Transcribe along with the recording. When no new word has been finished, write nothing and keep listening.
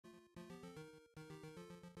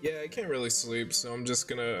Yeah, I can't really sleep, so I'm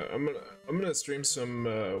gonna stream some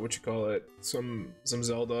what you call it, some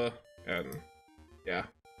Zelda, and yeah,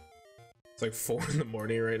 it's like 4 in the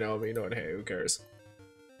morning right now, but you know what? Hey, who cares?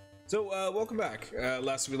 So welcome back.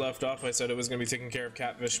 Last we left off, I said I was gonna be taking care of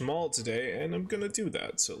Catfish Mall today, and I'm gonna do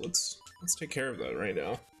that. So let's take care of that right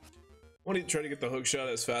now. I want to try to get the hook shot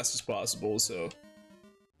as fast as possible, so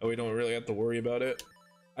we don't really have to worry about it.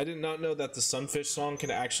 I did not know that the Sunfish song can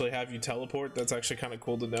actually have you teleport. That's actually kind of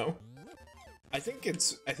cool to know. I think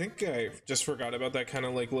I just forgot about that kind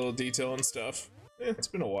of like little detail and stuff. It's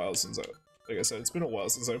been a while since like I said, it's been a while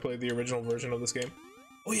since I played the original version of this game.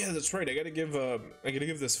 Oh yeah, that's right. I gotta give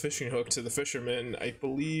this fishing hook to the fisherman. I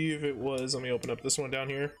believe it was. Let me open up this one down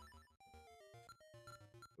here.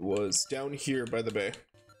 It was down here by the bay.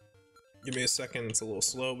 Give me a second. It's a little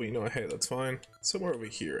slow, but you know, hey, that's fine. Somewhere over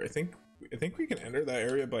here. I think we can enter that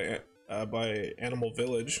area by Animal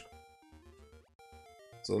Village.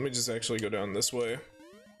 So let me just actually go down this way.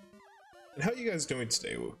 And how are you guys doing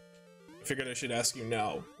today? I figured I should ask you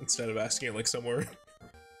now instead of asking it like somewhere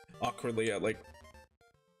awkwardly at like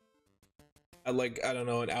I don't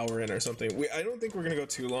know, an hour in or something. I don't think we're gonna go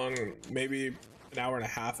too long. Maybe an hour and a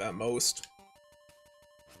half at most.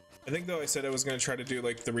 I think though I said I was gonna try to do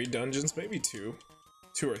like 3 dungeons, maybe 2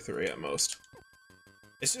 or 3 at most.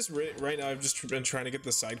 It's just right now I've just been trying to get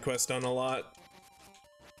the side quest done a lot.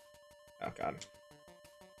 Oh god.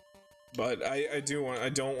 But I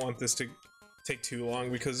don't want this to take too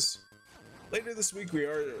long because later this week we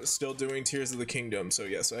are still doing Tears of the Kingdom. So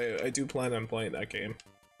yes, I do plan on playing that game.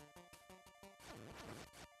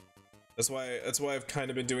 That's why I've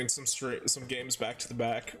kind of been doing some games back to the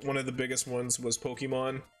back. One of the biggest ones was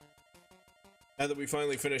Pokemon. Now that we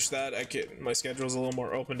finally finished that, my schedule's a little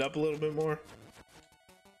more opened up a little bit more.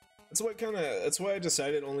 That's why I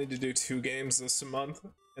decided only to do 2 games this month,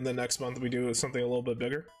 and then next month we do something a little bit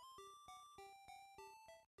bigger.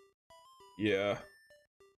 Yeah.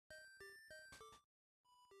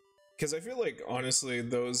 Because I feel like honestly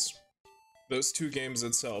those 2 games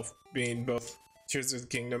itself, being both Tears of the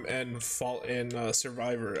Kingdom and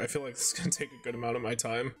Survivor, I feel like it's gonna take a good amount of my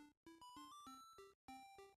time.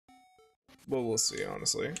 Well, we'll see,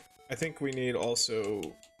 honestly. I think we need also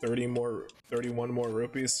 31 more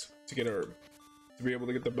rupees to be able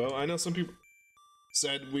to get the bow. I know some people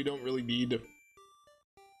said we don't really need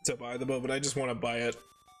to buy the bow, but I just want to buy it.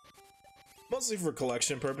 Mostly for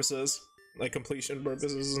collection purposes, like completion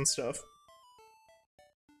purposes and stuff.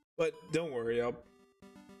 But don't worry, I'm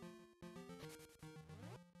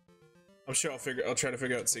sure I'll try to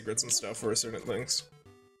figure out secrets and stuff for certain things.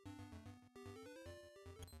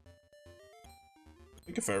 I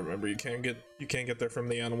think if I remember, you can't get there from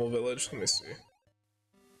the Animal Village. Let me see.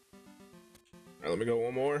 Alright, let me go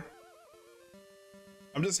one more.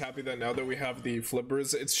 I'm just happy that now that we have the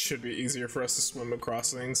flippers, it should be easier for us to swim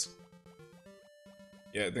across things.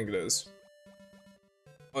 Yeah, I think it is.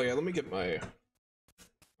 Oh yeah, let me get my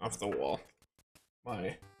off the wall.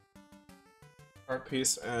 My art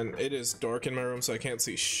piece, and it is dark in my room, so I can't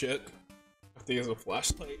see shit. I have to use a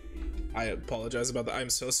flashlight. I apologize about that. I'm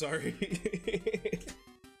so sorry.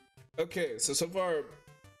 Okay, so far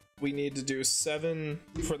we need to do 7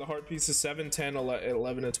 for the heart pieces, 7, 10,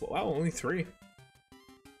 11, and 12. Wow, only 3.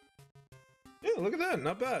 Yeah, look at that,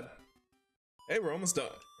 not bad. Hey, we're almost done.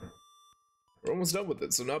 We're almost done with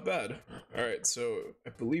it, so not bad. Alright, so I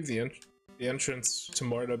believe the entrance to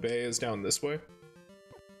Marta Bay is down this way.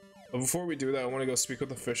 But before we do that, I want to go speak with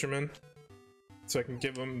the fisherman, so I can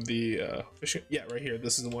give him the fishing. Yeah, right here.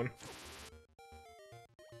 This is the one.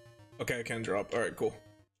 Okay, I can drop. All right, cool.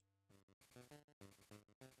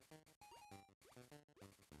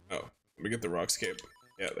 Oh, let me get the rock scape.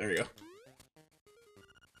 Yeah, there you go.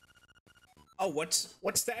 Oh,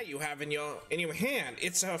 what's that you have in your hand?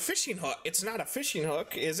 It's a fishing hook. It's not a fishing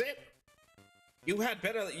hook, is it? You had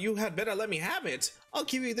better let me have it. I'll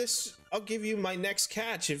give you this. I'll give you my next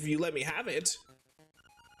catch if you let me have it.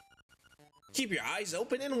 Keep your eyes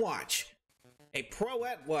open and watch. A pro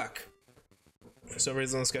at work. For some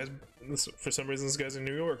reason this guy's a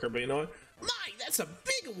New Yorker, but you know what? My, that's a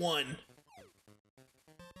big one.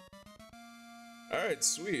 All right,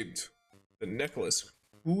 sweet. The necklace.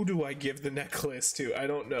 Who do I give the necklace to? I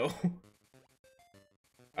don't know.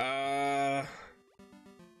 Let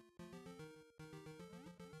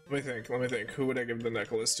me think. Who would I give the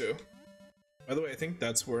necklace to? By the way, I think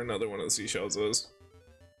that's where another one of the seashells is.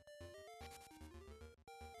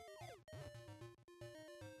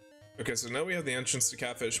 Okay, so now we have the entrance to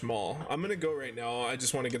Catfish Mall. I'm gonna go right now. I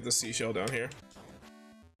just want to get the seashell down here.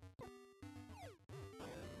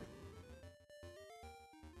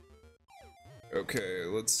 Okay,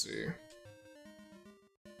 let's see.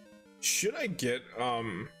 Should I get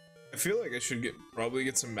I feel like I should probably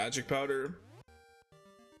get some magic powder.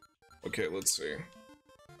 Okay, let's see.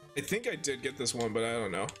 I think I did get this one, but I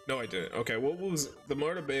don't know. No, I didn't. Okay, what was the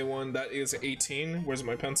Marta Bay one? That is 18. Where's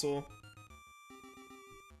my pencil?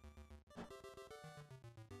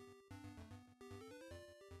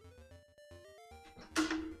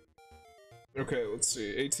 Okay, let's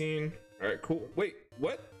see. 18. Alright, cool. Wait,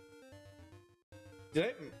 what?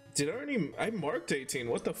 Did I already I marked 18.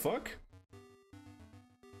 What the fuck?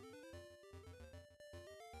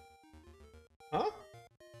 Huh?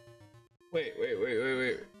 Wait.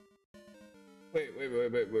 Wait.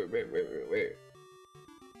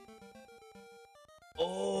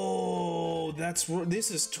 Oh, that's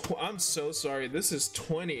this is I'm so sorry. This is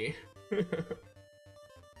 20.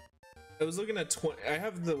 I was looking at 20. I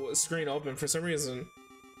have the screen open for some reason.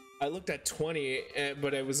 I looked at 20,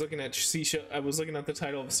 but I was looking at I was looking at the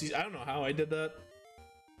title of I don't know how I did that.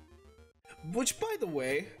 Which, by the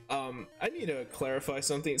way, I need to clarify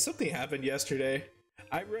something. Something happened yesterday.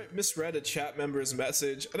 I misread a chat member's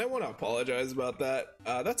message, and I want to apologize about that.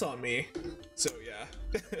 That's on me. So yeah.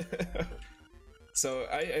 So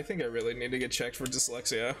I think I really need to get checked for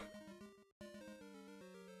dyslexia.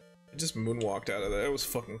 I just moonwalked out of there. It was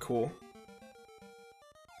fucking cool.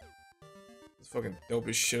 It's fucking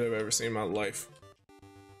dopest shit I've ever seen in my life.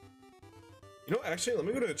 You know, actually, let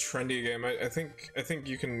me go to a trendy game. I think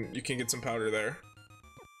you can get some powder there.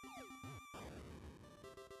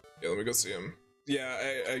 Yeah, let me go see him. Yeah,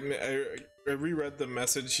 I reread the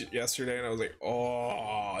message yesterday and I was like,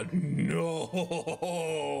 oh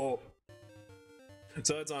no.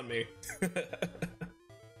 So it's on me.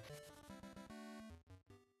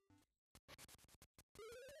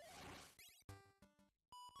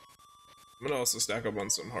 I'm gonna also stack up on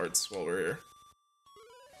some hearts while we're here.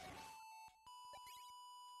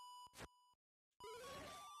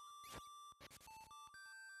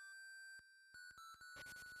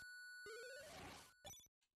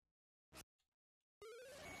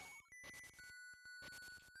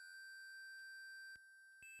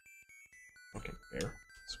 Fucking bear, I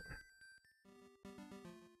swear.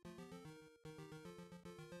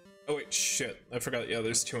 Oh wait, shit. I forgot, yeah,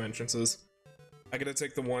 there's two entrances. I gotta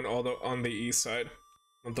take the one on the east side.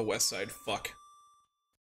 Not the west side, fuck.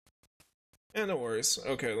 Yeah, no worries.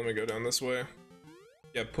 Okay, let me go down this way.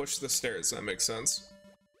 Yeah, push the stairs, that makes sense.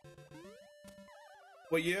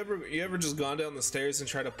 Wait, you ever just gone down the stairs and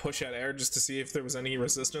try to push at air just to see if there was any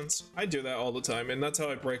resistance? I do that all the time, and that's how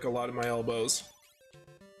I break a lot of my elbows.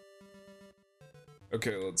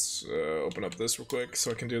 Okay, let's open up this real quick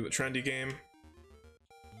so I can do the trendy game.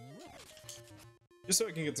 Just so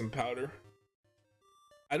I can get some powder.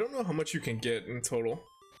 I don't know how much you can get in total.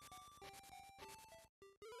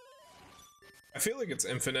 I feel like it's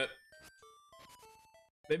infinite.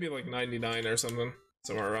 Maybe like 99 or something.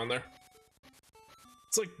 Somewhere around there.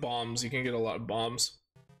 It's like bombs. You can get a lot of bombs.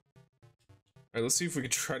 Alright, let's see if we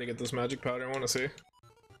can try to get this magic powder. I want to see.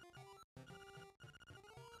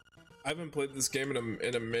 I haven't played this game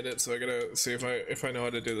in a minute, so I gotta see if I know how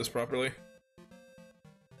to do this properly.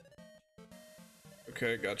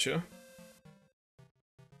 Okay, gotcha.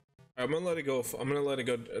 I'm gonna let it go. I'm gonna let it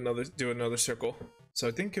go. Do another circle. So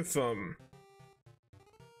I think if I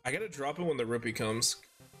gotta drop it when the rupee comes,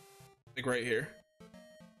 like right here.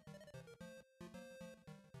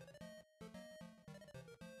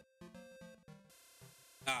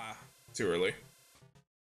 Ah, too early.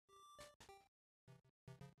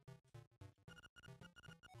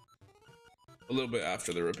 A little bit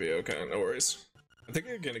after the rupee, okay, no worries. I think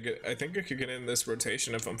I could get in this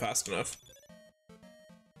rotation if I'm fast enough.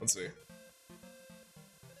 Let's see.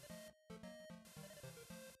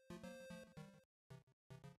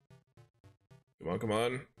 Come on, come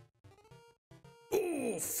on.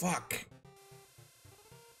 Oh, fuck.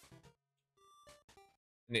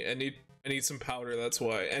 I need some powder, that's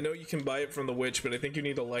why. I know you can buy it from the witch, but I think you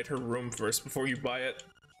need to light her room first before you buy it.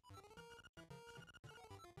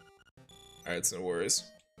 Alright, it's no worries.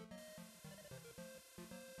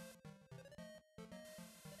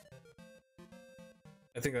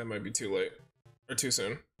 I think that might be too late. Or too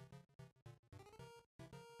soon.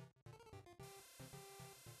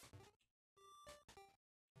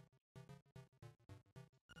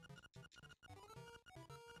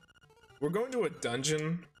 We're going to a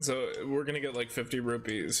dungeon, so we're gonna get like 50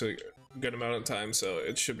 rupees a good amount of time, so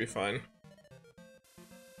it should be fine.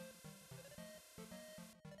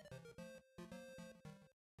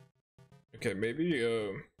 Okay, maybe,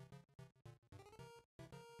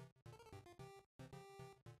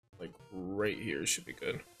 like right here should be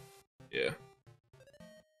good. Yeah.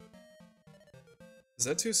 Is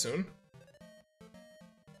that too soon?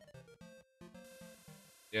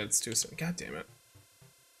 Yeah, it's too soon. God damn it.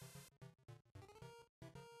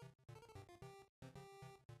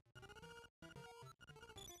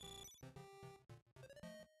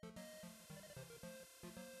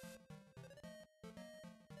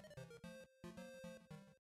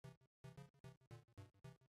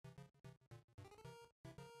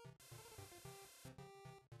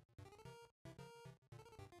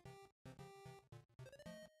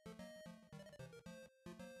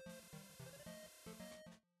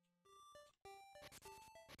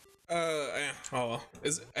 Oh well.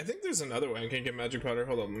 I think there's another way I can get magic powder.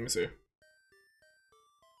 Hold on, let me see.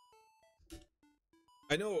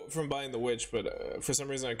 I know from buying the witch, but for some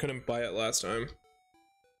reason I couldn't buy it last time.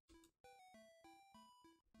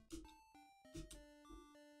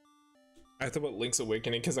 I have to put Link's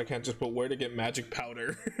Awakening because I can't just put where to get magic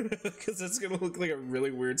powder because that's gonna look like a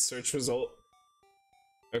really weird search result.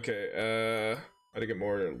 Okay, how to get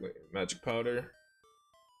more magic powder.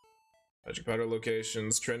 Magic powder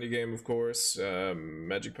locations, trendy game of course,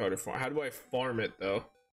 magic powder farm. How do I farm it though?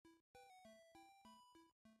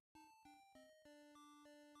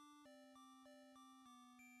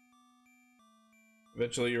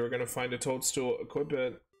 Eventually you're gonna find a toadstool, equip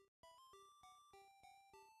it.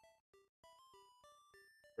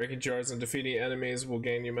 Breaking jars and defeating enemies will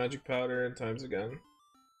gain you magic powder times again.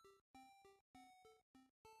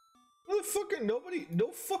 Motherfucker,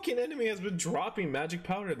 no fucking enemy has been dropping magic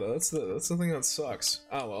powder though. That's the thing that sucks.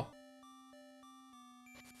 Oh well.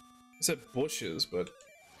 I said bushes, but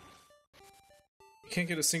you can't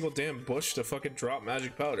get a single damn bush to fucking drop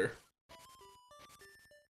magic powder.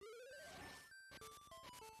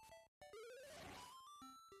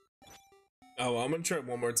 Oh well, I'm gonna try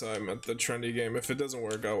one more time at the trendy game. If it doesn't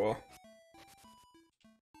work, oh well.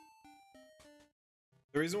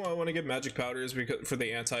 The reason why I want to get magic powder is because for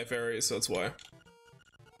the anti-fairies, so that's why.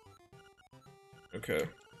 Okay.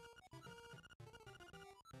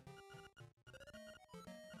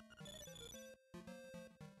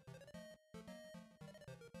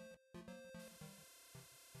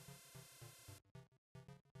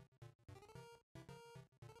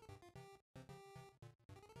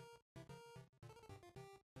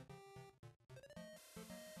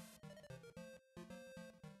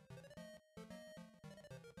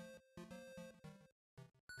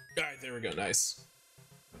 Alright, there we go, nice.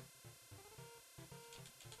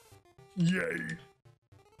 Yay!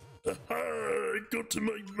 I got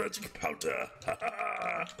my magic powder!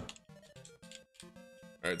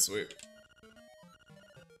 Alright, sweet.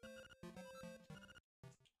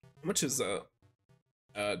 How much is that?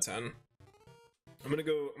 10. I'm gonna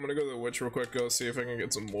go to the witch real quick, go see if I can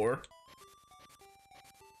get some more.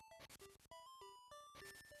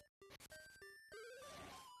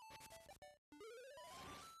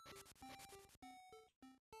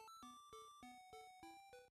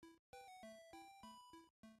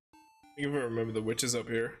 I even remember the witch is up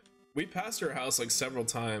here. We passed her house like several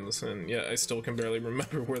times, and yeah, I still can barely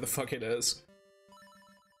remember where the fuck it is.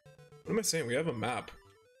 What am I saying? We have a map.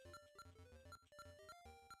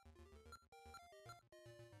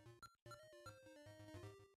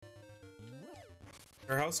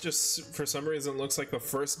 Her house just, for some reason, looks like the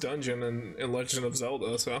first dungeon in Legend of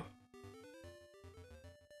Zelda, so...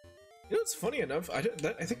 You know, it's funny enough. I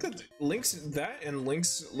think that Link's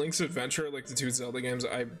Adventure, like the two Zelda games,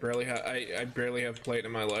 I barely have played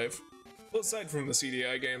in my life. Well, aside from the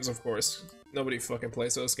CDI games, of course. Nobody fucking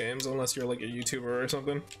plays those games unless you're like a YouTuber or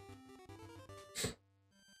something.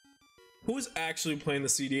 Who is actually playing the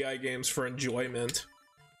CDI games for enjoyment?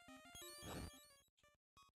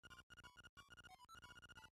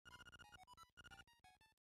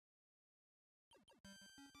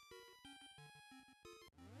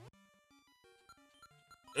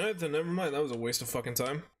 Alright, then never mind. That was a waste of fucking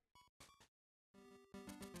time.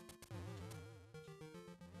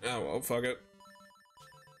 Oh well, fuck it.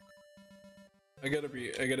 I gotta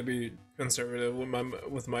be conservative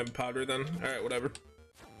with my powder then. Alright, whatever.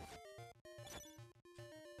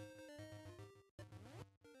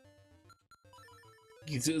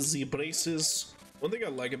 The braces. One thing I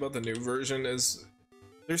like about the new version is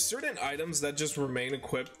there's certain items that just remain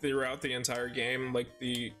equipped throughout the entire game, like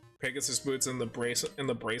the Pegasus boots and the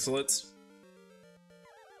bracelets,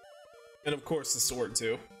 and of course the sword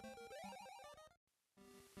too.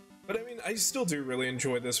 But I mean, I still do really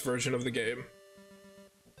enjoy this version of the game.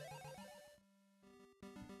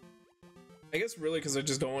 I guess really because I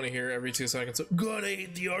just don't want to hear every 2 seconds, God, I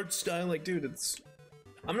hate the art style. Like, dude,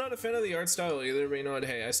 I'm not a fan of the art style either, but you know what,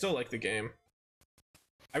 hey, I still like the game.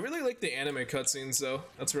 I really like the anime cutscenes though.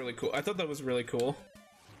 That's really cool. I thought that was really cool.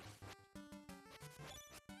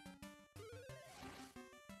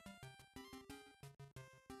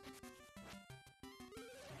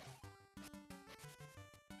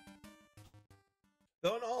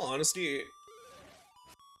 Though in all honesty,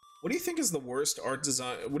 what do you think is the worst art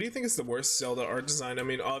design? What do you think is the worst Zelda art design? I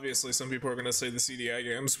mean, obviously some people are gonna say the CDI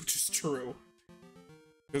games, which is true.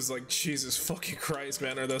 Because, like, Jesus fucking Christ,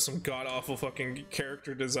 man, are those some god-awful fucking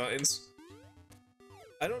character designs?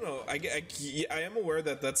 I don't know, I am aware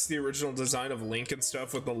that that's the original design of Link and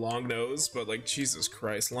stuff with the long nose, but, like, Jesus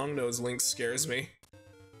Christ, long nose Link scares me.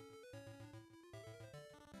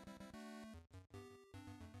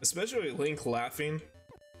 Especially Link laughing.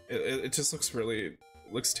 It just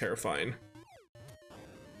looks terrifying.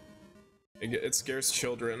 It scares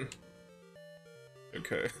children.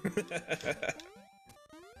 Okay.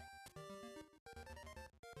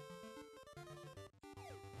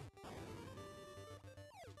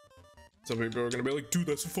 Some people are gonna be like, dude,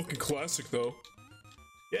 that's a fucking classic though.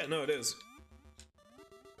 Yeah, no, it is.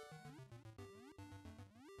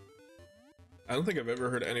 I don't think I've ever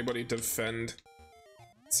heard anybody defend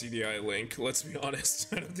CDI Link, let's be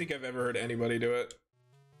honest. I don't think I've ever heard anybody do it.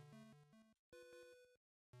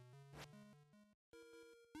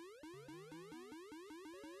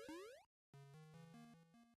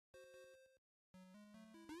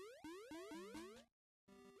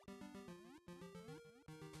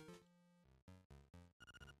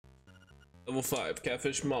 Level 5,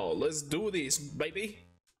 Catfish Mall. Let's do this, baby!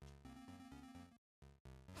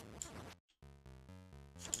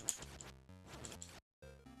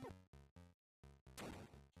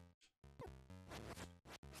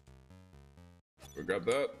 We got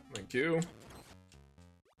that. Thank you.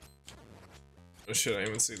 Oh shit, I didn't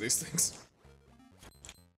even see these things.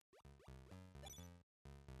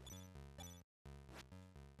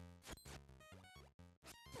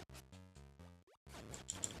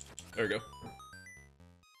 There we go.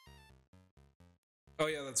 Oh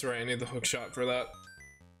yeah, that's right, I need the hook shot for that.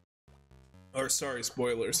 Or sorry,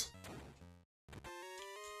 spoilers.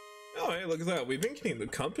 Oh hey, look at that. We've been getting the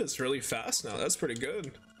compass really fast now. That's pretty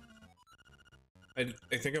good. I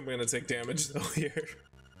think I'm gonna take damage though here.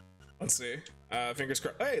 Let's see. Fingers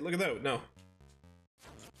crossed. Hey, look at that. No.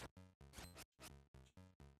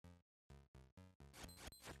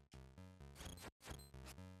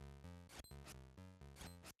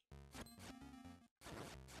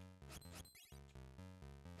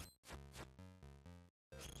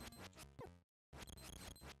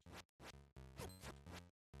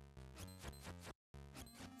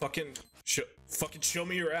 Fucking show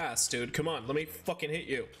me your ass, dude. Come on, let me fucking hit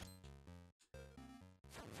you.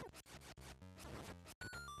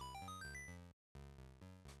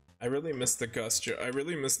 I really missed the gust jar. I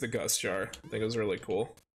really missed the gust jar. I think it was really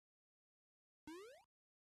cool.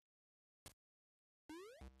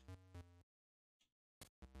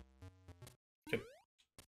 Okay.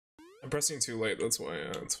 I'm pressing too late, that's why.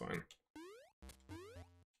 Yeah, that's fine.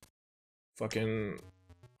 Fucking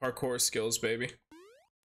parkour skills, baby.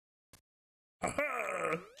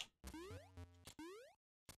 Aha!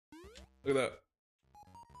 Look at that.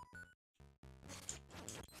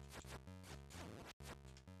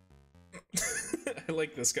 I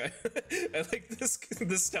like this guy. I like this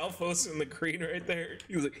Stalfos in the green right there.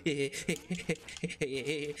 He was like, it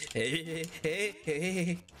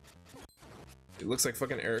looks like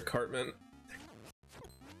fucking Eric Cartman.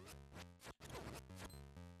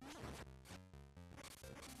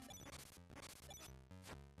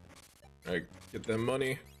 Alright, get them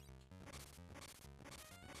money.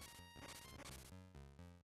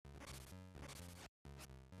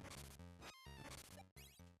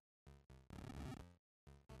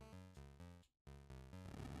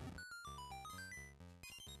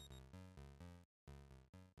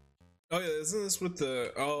 Oh yeah, isn't this with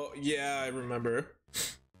the... Oh, yeah, I remember.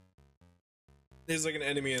 There's like an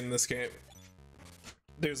enemy in this game.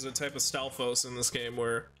 There's a type of Stalfos in this game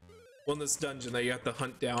where... Well, in this dungeon that you have to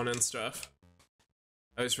hunt down and stuff.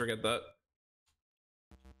 I always forget that.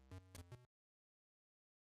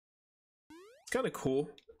 It's kind of cool.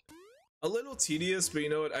 A little tedious, but you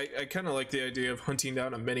know what? I kind of like the idea of hunting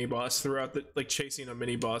down a mini-boss throughout the... Like, chasing a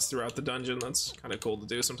mini-boss throughout the dungeon. That's kind of cool to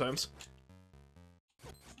do sometimes.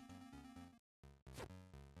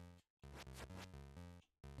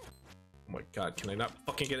 Oh my god, can I not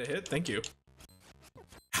fucking get a hit? Thank you.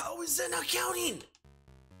 How is that not counting?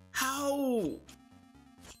 How?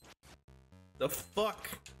 The fuck?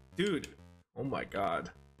 Dude. Oh my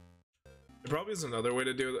god. There probably is another way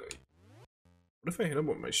to do that. What if I hit him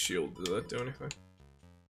with my shield? Does that do anything?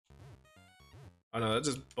 Oh no, that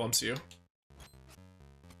just bumps you.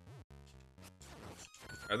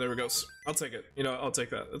 Alright, there we go. I'll take it. You know, I'll take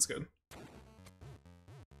that. That's good.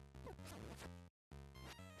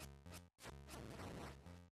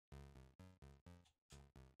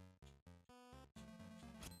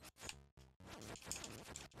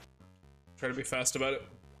 Try to be fast about it.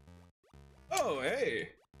 Oh, hey!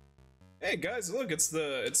 Hey guys, look, it's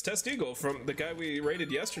Test Eagle from the guy we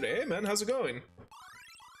raided yesterday. Hey man, how's it going?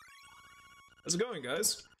 How's it going,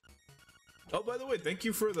 guys? Oh, by the way, thank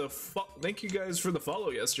you guys for the follow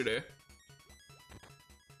yesterday.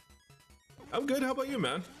 I'm good. How about you,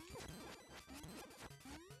 man?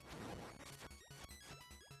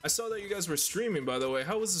 I saw that you guys were streaming, by the way.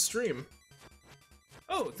 How was the stream?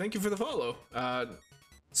 Oh, thank you for the follow.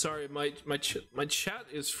 Sorry, my chat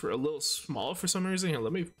is a little small for some reason. Here,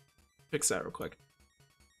 let me fix that real quick.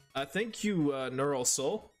 Thank you, Neural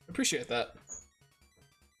Soul. Appreciate that.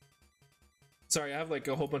 Sorry, I have like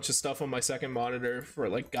a whole bunch of stuff on my second monitor for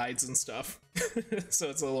like guides and stuff. So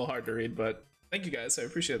it's a little hard to read, but thank you guys, I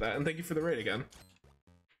appreciate that. And thank you for the raid again.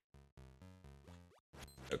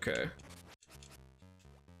 Okay.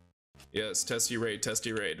 Yes, testy raid,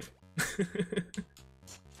 testy raid.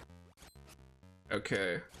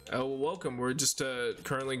 Okay. Oh, welcome. We're just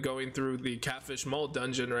currently going through the Catfish Mall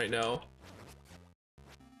dungeon right now.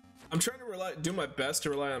 I'm trying to do my best to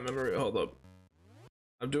rely on memory. Hold up.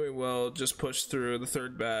 I'm doing well. Just pushed through the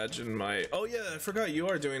 3rd badge and my. Oh yeah, I forgot you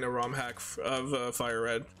are doing a ROM hack of Fire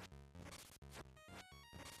Red.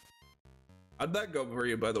 How'd that go for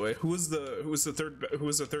you, by the way? Who was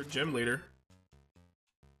the third gym leader?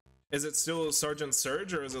 Is it still Sergeant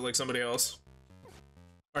Surge or is it like somebody else?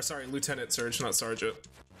 Or sorry, Lieutenant Surge, not Sergeant.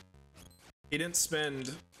 He didn't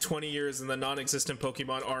spend 20 years in the non-existent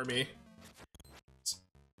Pokemon army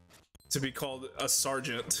to be called a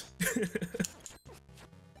sergeant.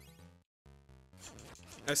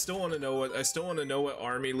 I still want to know what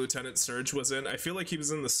army Lieutenant Surge was in. I feel like he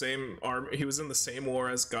was in the same war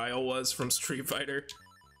as Guile was from Street Fighter.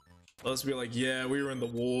 Let's be like, yeah, we were in the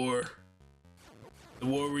war. The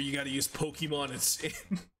war where you gotta use Pokemon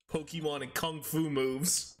and Pokemon and Kung Fu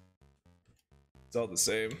moves. It's all the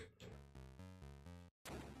same.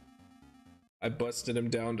 I busted him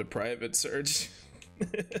down to Private Surge.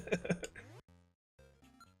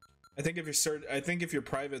 I think if your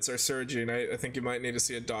privates are surging, I think you might need to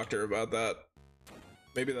see a doctor about that.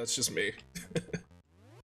 Maybe that's just me.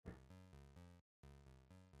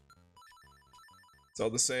 It's all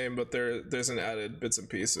the same, but there's an added bits and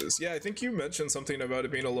pieces. Yeah, I think you mentioned something about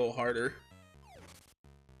it being a little harder.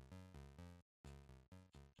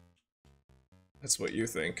 That's what you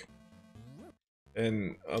think.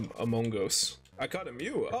 And Among Us. I caught a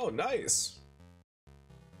Mew. Oh, nice.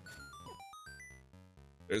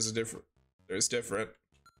 There's different.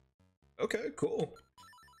 Okay, cool.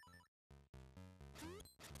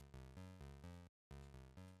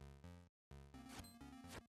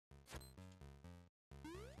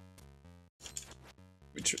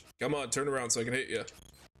 Come on, turn around so I can hit you.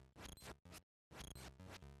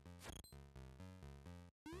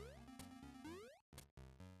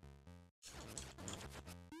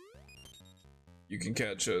 You can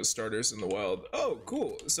catch starters in the wild. Oh,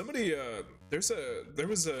 cool. Somebody, there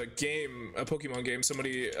was a game, a Pokemon game,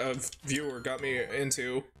 a viewer got me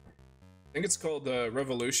into. I think it's called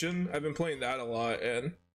Revolution. I've been playing that a lot,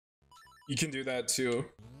 and you can do that too.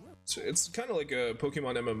 It's kind of like a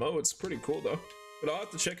Pokemon MMO. It's pretty cool though. But I'll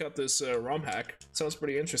have to check out this ROM hack. Sounds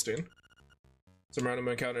pretty interesting. Some random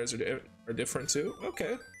encounters are different too.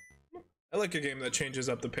 Okay. I like a game that changes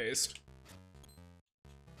up the pace.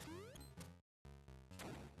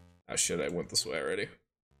 Ah shit, I went this way already.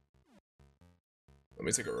 Let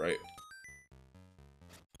me take a right.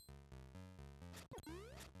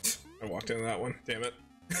 I walked into that one, damn it.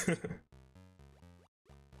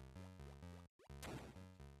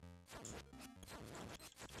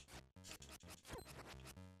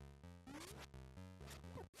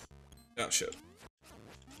 Oh shit.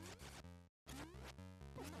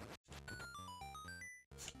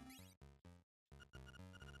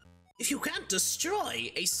 If you can't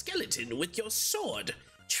destroy a skeleton with your sword,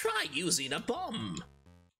 try using a bomb.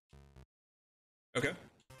 Okay.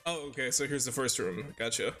 Oh, okay, so here's the first room.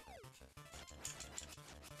 Gotcha.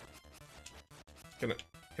 Can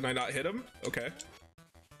I not hit him? Okay.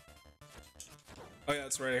 Oh yeah,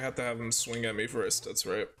 that's right, I have to have him swing at me first, that's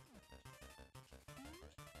right.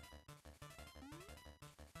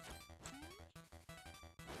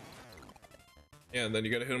 Yeah, and then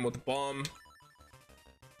you gotta hit him with the bomb.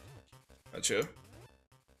 Gotcha.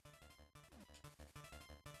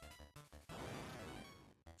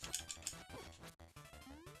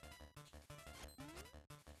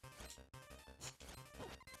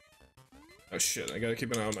 Oh shit, I gotta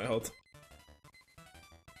keep an eye on my health.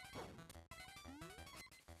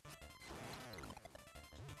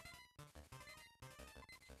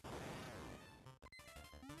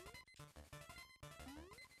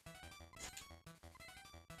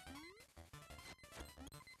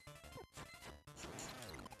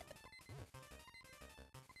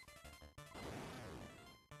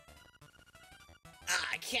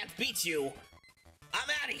 can't beat you. I'm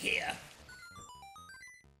out of here.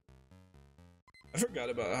 I forgot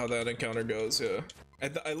about how that encounter goes. Yeah,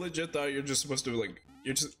 I legit thought you're just supposed to like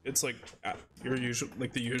it's like your usual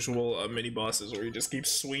like the usual mini bosses where you just keep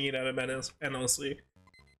swinging at them endlessly.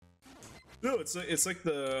 No, it's like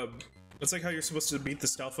how you're supposed to beat the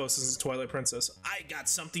Stalfos' Twilight Princess. I got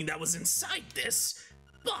something that was inside this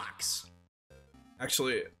box.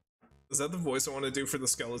 Actually, is that the voice I want to do for the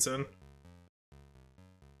skeleton?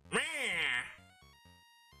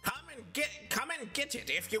 Come and get it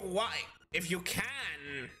if you want, if you can.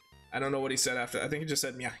 I don't know what he said after. I think he just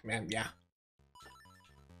said, "Yeah, man, yeah."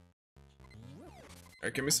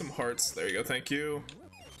 Alright, give me some hearts. There you go, thank you.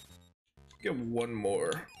 Get one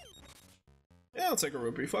more. Yeah, I'll take a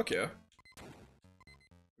rupee, fuck yeah.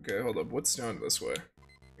 Okay, hold up, what's down this way?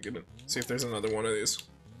 See if there's another one of these.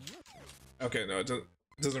 Okay, no, it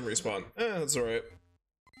doesn't respawn. That's alright.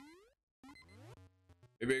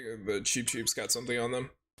 Maybe the Cheep Cheeps got something on them.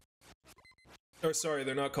 Oh, sorry,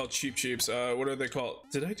 they're not called Cheep Cheeps. What are they called?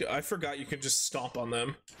 I forgot you can just stomp on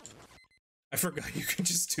them. I forgot you can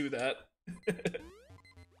just do that.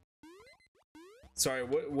 Sorry,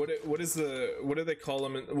 what do they call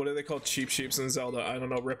them? What do they call Cheep Cheeps in Zelda? I don't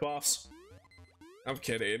know, ripoffs? I'm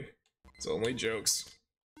kidding. It's only jokes.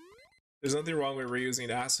 There's nothing wrong with reusing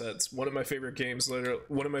assets. One of my favorite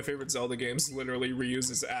Zelda games literally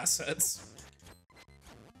reuses assets.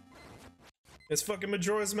 It's fucking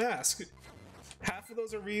Majora's Mask. Half of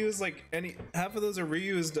those are reused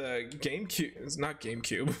GameCube. It's not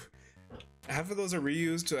GameCube. Half of those are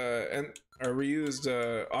reused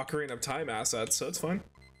Ocarina of Time assets, so it's fine.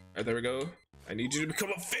 Alright, there we go. I need you to become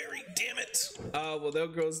a fairy, damn it! Well there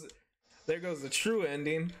goes the true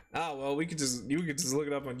ending. Well you could just look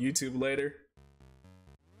it up on YouTube later.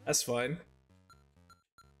 That's fine.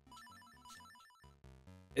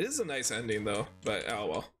 It is a nice ending though, but oh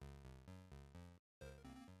well.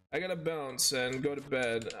 I gotta bounce and go to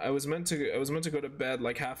bed. I was meant to go to bed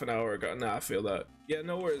like half an hour ago. Nah, I feel that. Yeah,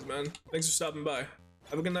 no worries, man. Thanks for stopping by.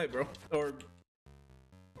 Have a good night, bro. Or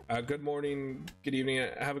good morning, good evening.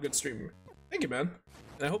 Have a good stream. Thank you, man.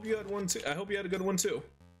 And I hope you had one too. I hope you had a good one too.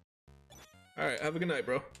 All right, have a good night,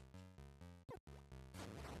 bro.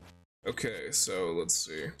 Okay, so let's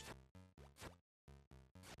see.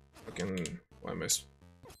 Fucking why am I?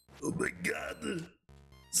 Oh my god!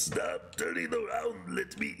 Stop turning around,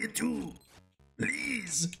 let me hit you!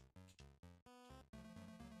 Please!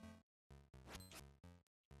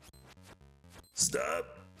 Stop!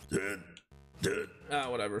 Turn!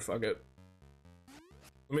 Whatever, fuck it.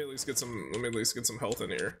 Let me at least get some health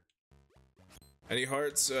in here. Any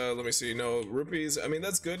hearts? Let me see. No rupees. I mean,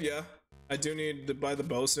 that's good, yeah. I do need to buy the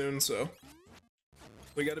bow soon, so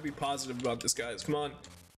we gotta be positive about this, guys. Come on.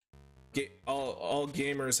 All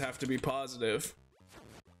gamers have to be positive.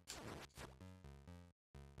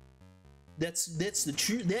 That's the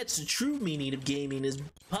true meaning of gaming is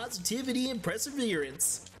positivity and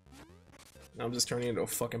perseverance. Now I'm just turning into a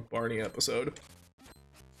fucking Barney episode.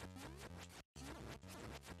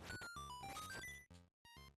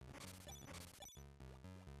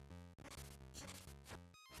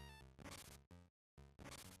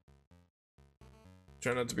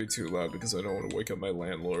 Try not to be too loud because I don't want to wake up my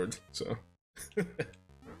landlord, so.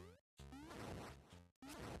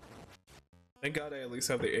 Thank God I at least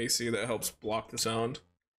have the AC that helps block the sound.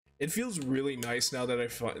 It feels really nice now that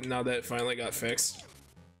it finally got fixed.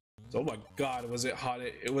 So, oh my God, was it hot?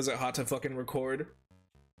 Was it hot to fucking record?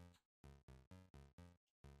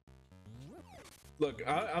 Look,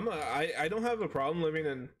 I don't have a problem living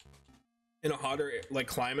in a hotter like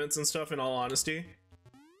climates and stuff. In all honesty,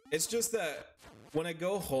 it's just that when I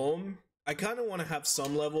go home, I kind of want to have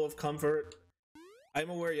some level of comfort. I'm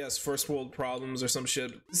aware, yes, first world problems or some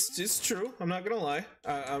shit. It's true. I'm not gonna lie.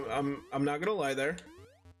 I'm not gonna lie there.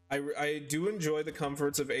 I do enjoy the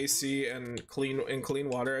comforts of AC and clean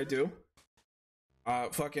water. I do.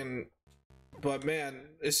 But man,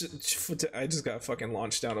 it's just, I just got fucking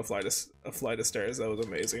launched down a flight of stairs. That was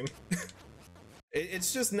amazing.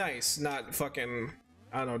 It's just nice, not fucking,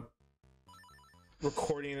 I don't know,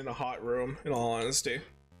 recording in a hot room. In all honesty.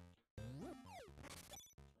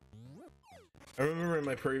 I remember in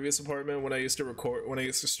my previous apartment when I used to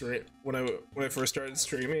stream, when I first started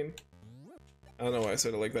streaming. I don't know why I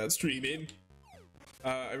said it like that, streaming.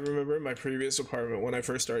 I remember in my previous apartment when I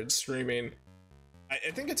first started streaming.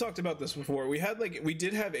 I think I talked about this before. We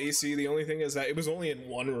did have AC. The only thing is that it was only in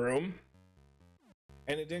one room,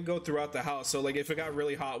 and it didn't go throughout the house. So like, if it got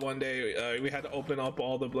really hot one day, we had to open up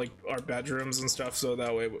all the our bedrooms and stuff so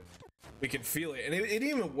that way we could feel it. And it didn't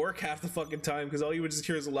even work half the fucking time because all you would just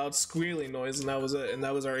hear is a loud squealing noise, and that was it. And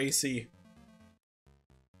that was our AC.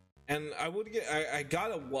 And I would get, I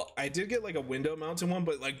did get like a window mounted one,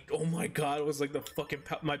 but like, oh my god, it was like the fucking,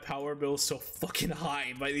 my power bill was so fucking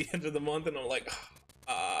high by the end of the month, and I'm like,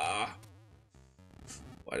 why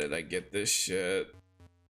did I get this shit?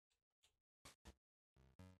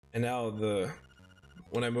 And now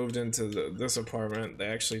when I moved into this apartment, they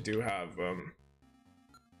actually do have,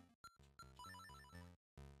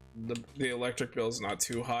 the electric bill is not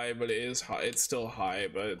too high, but it is high, it's still high,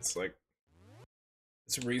 but it's like,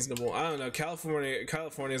 it's reasonable. I don't know.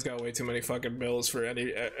 California's got way too many fucking bills for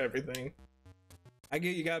everything. I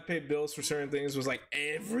get you gotta pay bills for certain things. Was like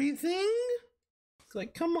everything? It's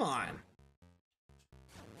like, come on.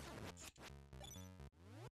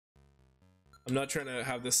 I'm not trying to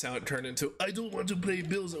have this sound turn into I don't want to pay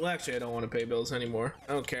bills. Well, actually, I don't want to pay bills anymore.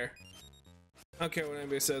 I don't care. I don't care what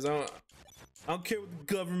anybody says. I don't care what the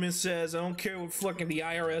government says. I don't care what fucking the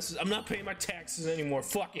IRS is. I'm not paying my taxes anymore.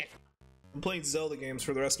 Fuck it. I'm playing Zelda games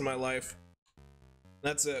for the rest of my life.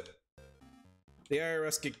 That's it. The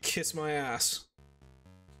IRS could kiss my ass.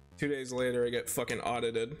 2 days later, I get fucking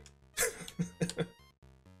audited. I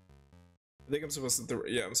think I'm supposed to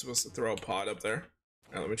yeah, I'm supposed to throw a pot up there.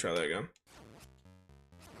 Alright, let me try that again.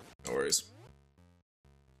 No worries.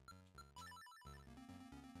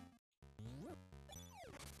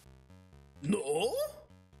 No?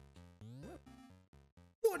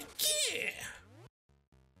 What gear?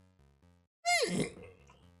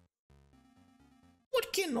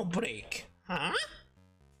 What can no break? Huh?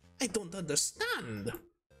 I don't understand.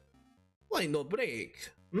 Why no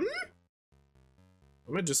break? Hmm?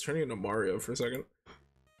 Am I just turning into Mario for a second?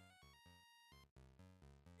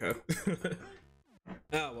 Okay.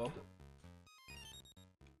 Ah, well.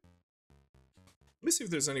 Let me see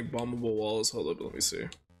if there's any bombable walls. Hold up, let me see.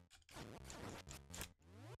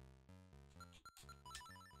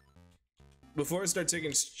 Before I start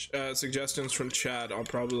taking suggestions from chat, I'll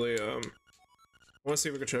probably, I want to see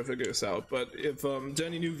if we can try to figure this out. But if, to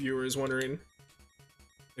any new viewers wondering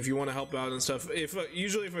if you want to help out and stuff, if,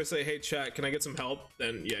 usually if I say, hey chat, can I get some help?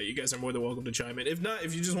 Then yeah, you guys are more than welcome to chime in. If not,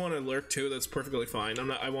 if you just want to lurk too, that's perfectly fine.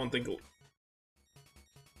 I won't think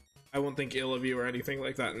ill of you or anything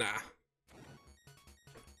like that. Nah.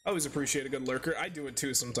 I always appreciate a good lurker. I do it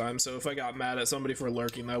too sometimes, so if I got mad at somebody for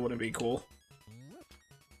lurking, that wouldn't be cool.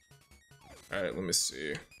 Alright, let me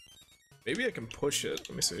see. Maybe I can push it.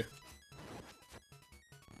 Let me see.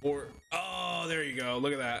 Or, oh, there you go.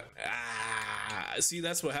 Look at that. Ah, see,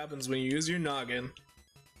 that's what happens when you use your noggin.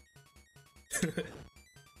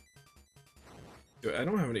 I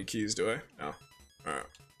don't have any keys, do I? No. Alright.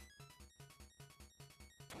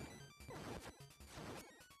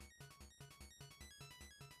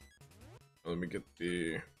 Let me get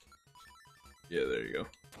the... Yeah, there you go.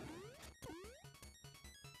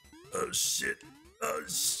 Oh shit. Oh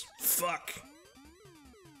fuck.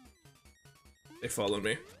 They followed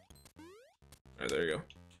me. Alright, there you go.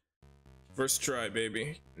 First try,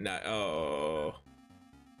 baby. Nah, oh.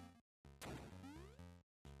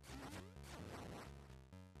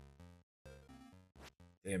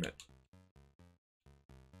 Damn it.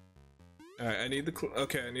 Alright, I need the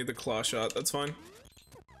okay, I need the claw shot. That's fine.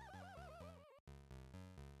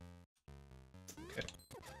 Okay.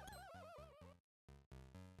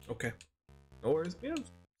 Okay. No worries. Yeah.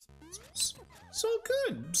 It's all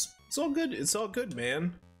good. It's all good. It's all good,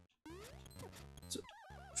 man.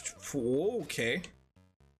 Okay.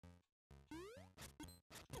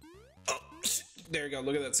 Oh, there you go.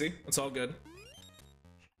 Look at that. See? It's all good.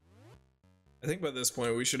 I think by this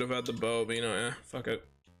point we should have had the bow, but you know, eh, fuck it.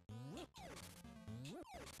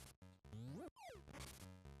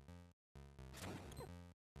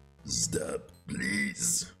 Stop,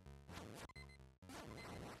 please.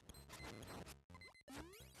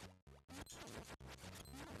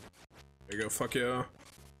 There you go. Fuck yeah.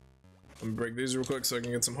 I'm gonna break these real quick so I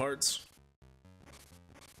can get some hearts.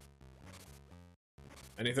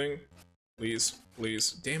 Anything? Please,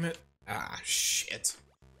 please. Damn it. Ah, shit.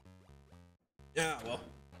 Yeah, well.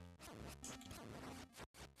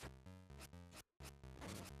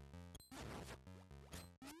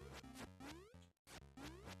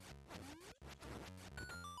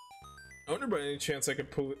 I wonder by any chance I could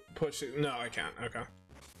push it. No, I can't. Okay.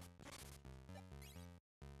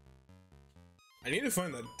 I need to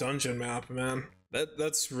find the dungeon map, man.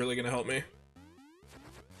 That's really gonna help me.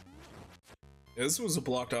 Yeah, this was a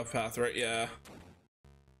blocked off path, right? Yeah.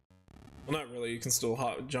 Well, not really. You can still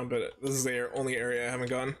jump it. This is the only area I haven't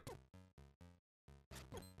gone.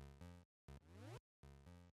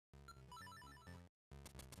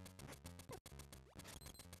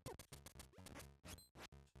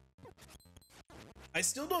 I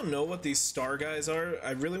still don't know what these star guys are.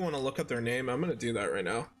 I really want to look up their name. I'm gonna do that right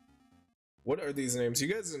now. What are these names? You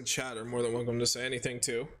guys in chat are more than welcome to say anything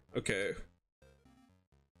too. Okay.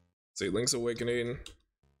 Let's see, Link's Awakening,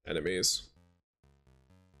 enemies.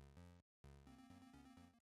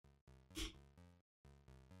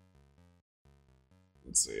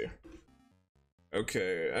 Let's see.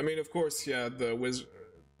 Okay, I mean, of course, yeah, the Wiz...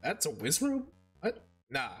 That's a Wizrobe? What?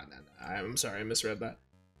 Nah, I'm sorry, I misread that.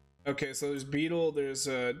 Okay, so there's Beetle, there's,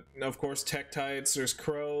 of course, Tektites, there's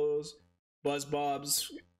Crows, Buzzbobs,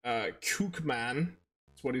 Kookman,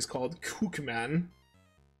 that's what he's called, Kookman,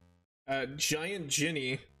 Giant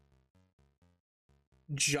Ginny,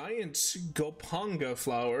 Giant Gopanga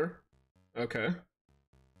Flower, okay.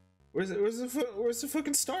 Where's the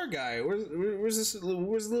fucking star guy? Where's the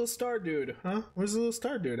little star dude? Huh? Where's the little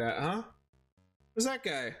star dude at? Huh? Where's that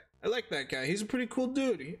guy? I like that guy. He's a pretty cool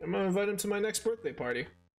dude. I'm gonna invite him to my next birthday party.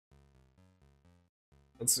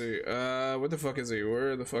 Let's see. Where the fuck is he?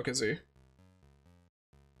 Where the fuck is he?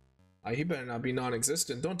 He better not be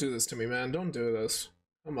non-existent. Don't do this to me, man. Don't do this.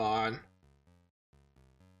 Come on.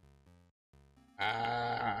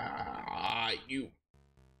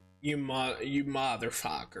 You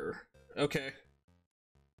motherfucker. Okay.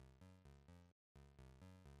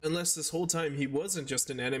 Unless this whole time he wasn't just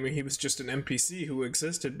an enemy, he was just an NPC who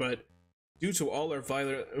existed, but due to all our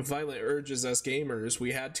violent urges as gamers,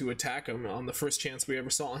 we had to attack him on the first chance we ever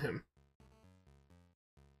saw him.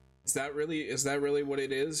 Is that really what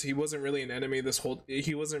it is? He wasn't really an enemy this whole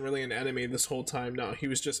time. No, he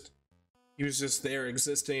was just there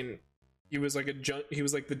existing. He was like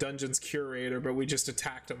the dungeon's curator, but we just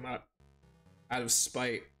attacked him out of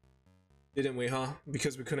spite. Didn't we, huh?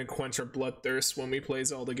 Because we couldn't quench our bloodthirst when we play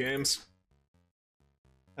Zelda games.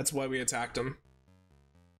 That's why we attacked him.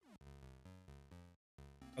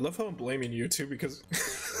 I love how I'm blaming you too, because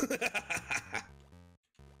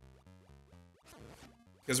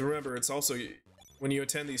because remember, it's also when you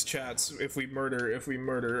attend these chats, if we murder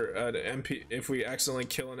an if we accidentally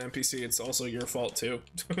kill an NPC, it's also your fault too.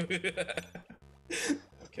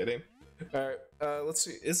 Kidding. Alright, let's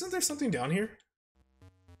see. Isn't there something down here?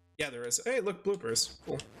 Yeah, there is. Hey, look, bloopers.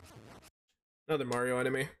 Cool. Another Mario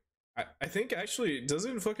enemy. I think actually,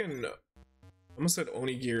 doesn't fucking... I almost said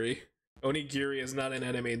Onigiri. Onigiri is not an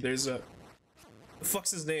enemy. There's a... The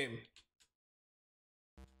fuck's his name?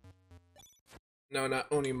 No,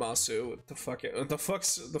 not Onimasu. What the fuck?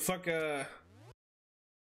 The fuck,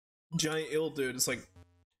 giant eel dude. It's like...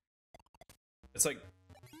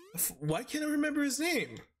 Why can't I remember his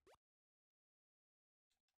name?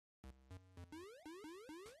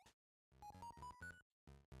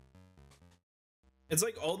 It's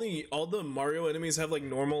like all the Mario enemies have like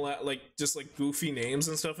normal, like just like goofy names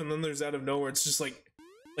and stuff, and then there's out of nowhere it's just like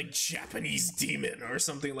Japanese demon or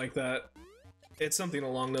something like that. It's something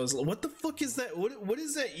along those. What the fuck is that? What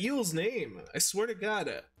is that eel's name? I swear to God,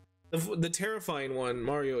 the terrifying one,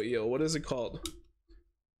 Mario eel. What is it called?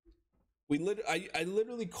 I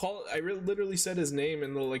literally said his name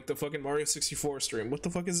in the fucking Mario 64 stream. What the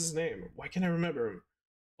fuck is his name? Why can't I remember him?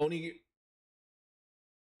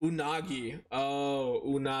 Unagi. Oh,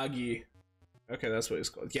 Unagi. Okay, that's what it's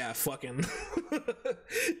called. Yeah, fucking.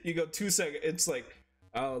 You go 2 seconds. It's like,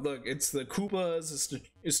 oh look, it's the Koopas.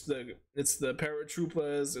 It's the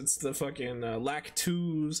Paratroopas. It's the fucking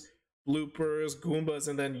Lactoos, Bloopers, Goombas,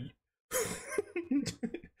 and then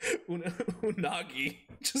Unagi.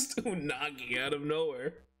 Just Unagi out of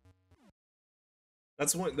nowhere.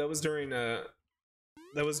 That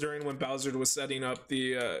was during when Bowser was setting up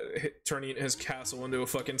the turning his castle into a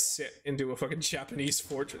fucking Japanese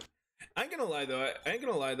fortress. I ain't gonna lie though.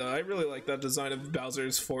 I really like that design of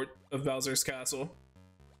Bowser's castle.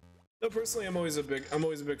 Though personally, I'm always a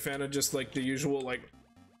big fan of just like the usual like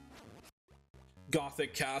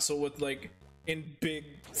gothic castle with like in big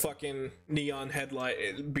fucking neon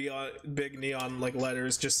headlight, big neon like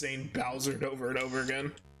letters just saying Bowser over and over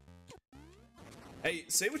again. Hey,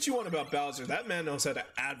 say what you want about Bowser. That man knows how to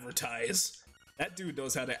advertise. That dude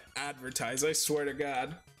knows how to advertise, I swear to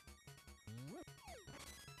God.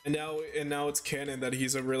 And now it's canon that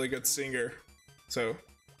he's a really good singer. So,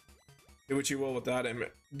 do what you will with that,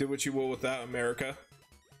 America.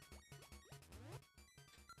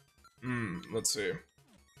 Let's see.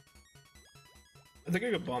 I think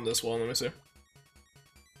I could bomb this wall, let me see.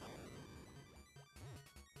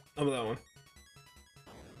 How about that one?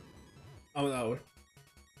 How about that one?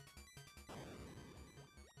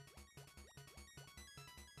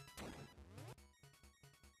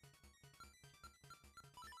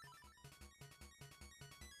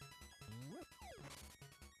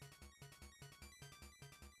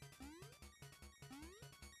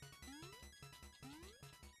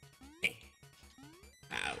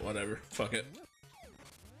 Whatever. Fuck it.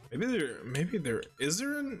 Maybe there is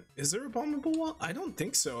there a bombable wall? I don't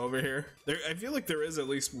think so over here. I feel like there is at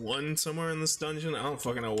least one somewhere in this dungeon. I don't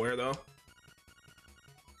fucking know where though.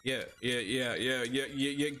 Yeah. Good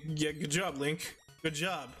job, Link. Good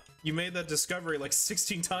job. You made that discovery like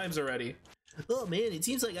 16 times already. Oh man, it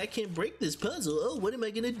seems like I can't break this puzzle. Oh, what am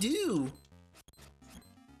I gonna do?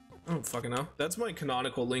 I don't fucking know. That's my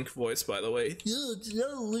canonical Link voice, by the way.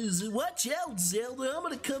 Watch out, Zelda! I'm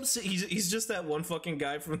gonna come see. He's just that one fucking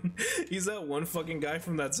guy from. He's that one fucking guy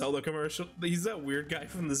from that Zelda commercial. He's that weird guy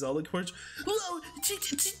from the Zelda commercial. Whoa,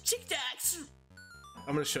 tic-tacs!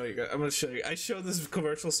 I'm gonna show you guys. I'm gonna show you. I showed this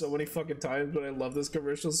commercial so many fucking times, but I love this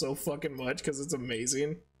commercial so fucking much because it's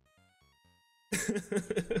amazing.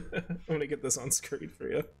 I'm gonna get this on screen for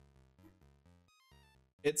you.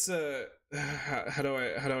 It's how do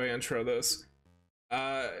I intro this?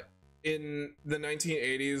 In the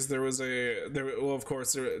 1980s, there was well, of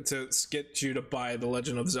course, to get you to buy The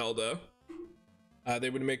Legend of Zelda. They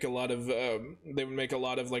would make a lot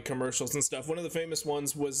of like commercials and stuff. One of the famous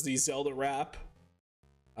ones was the Zelda rap.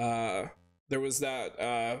 There was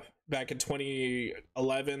that back in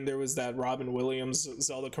 2011. There was that Robin Williams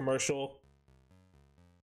Zelda commercial.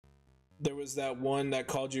 There was that one that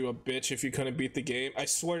called you a bitch if you couldn't beat the game. I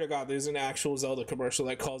swear to God, there's an actual Zelda commercial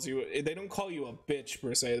that calls you. They don't call you a bitch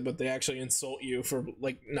per se, but they actually insult you for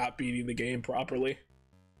like not beating the game properly.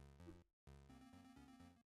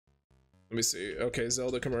 Let me see. Okay,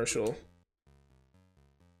 Zelda commercial.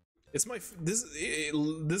 It's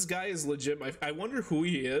this guy is legit. I wonder who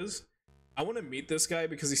he is. I want to meet this guy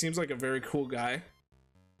because he seems like a very cool guy.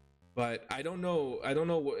 But I don't know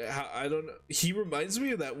how. He reminds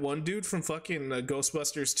me of that one dude from fucking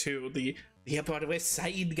Ghostbusters 2, the Upper West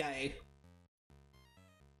Side guy.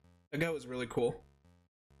 That guy was really cool.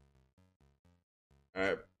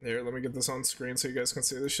 Alright, here, let me get this on screen so you guys can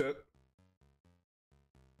see this shit.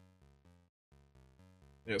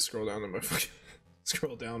 Yeah, scroll down to my fucking...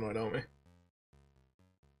 Scroll down, why don't we?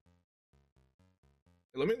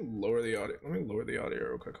 Let me lower the audio. Let me lower the audio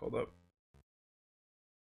real quick, hold up.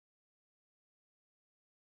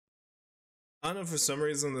 I don't know, for some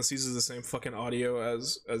reason this uses the same fucking audio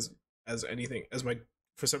as anything, as my,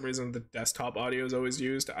 for some reason the desktop audio is always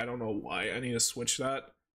used. I don't know why. I need to switch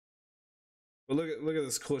that. But look at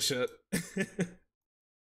this cool shit.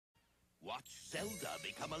 Watch Zelda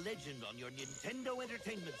become a legend on your Nintendo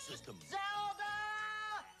Entertainment System. Zelda!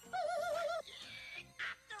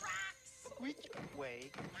 After Which way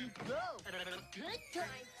to go? Good times.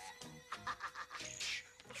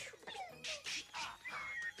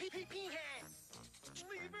 Pee hands.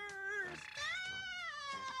 Levers.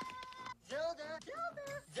 Zelda.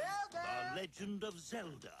 Zelda. The Legend of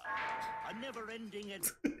Zelda. A never-ending and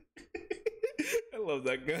I love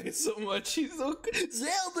that guy so much. He's so good.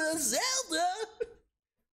 Zelda!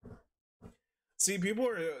 See, people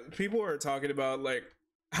are talking about like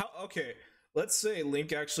how, okay, let's say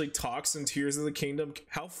Link actually talks in Tears of the Kingdom.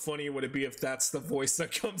 How funny would it be if that's the voice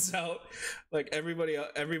that comes out? Like everybody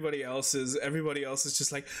else is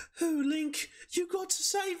just like, "Oh, Link, you got to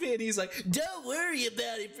save it." And he's like, "Don't worry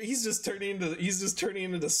about it." He's just turning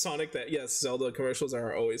into the Sonic that, yes, Zelda commercials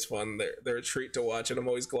are always fun. They're a treat to watch, and I'm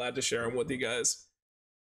always glad to share them with you guys.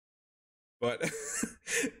 But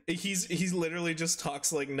he's literally just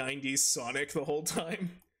talks like 90s Sonic the whole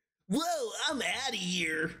time. Whoa, I'm out of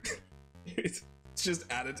here. It's just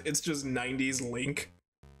 90s Link.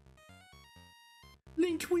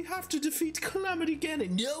 Link, we have to defeat Calamity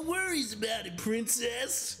Ganon. No worries about it,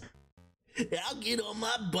 princess. I'll get on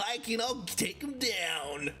my bike and I'll take him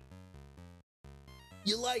down.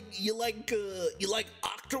 You like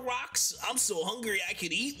Octoroks? I'm so hungry I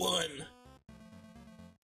could eat one.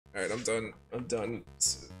 Alright, I'm done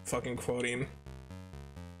fucking quoting.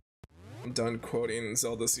 I'm done quoting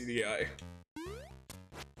Zelda CDI.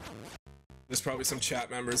 There's probably some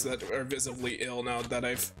chat members that are visibly ill now that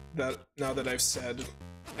I've said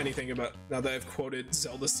anything about, now that I've quoted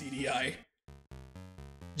Zelda CDI.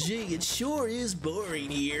 Gee, it sure is boring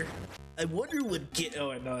here. I wonder what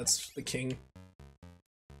Oh, no, it's the king.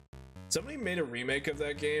 Somebody made a remake of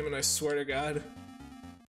that game, and I swear to God,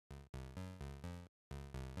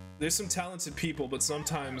 there's some talented people, but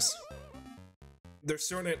sometimes there's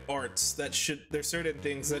certain there's certain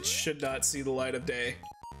things that should not see the light of day.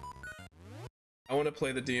 I want to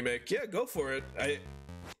play the demake. Yeah, go for it. I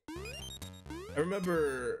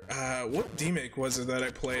remember, what demake was it that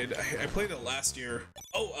I played? I played it last year.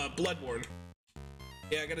 Oh, Bloodborne.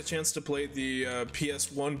 Yeah, I got a chance to play the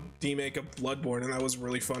PS1 demake of Bloodborne, and that was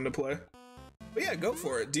really fun to play. But yeah, go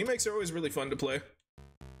for it. Demakes are always really fun to play.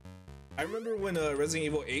 I remember when Resident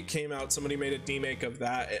Evil 8 came out, somebody made a demake of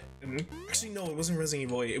that. And actually, no, it wasn't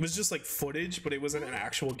Resident Evil 8. It was just like footage, but it wasn't an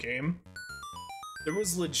actual game. There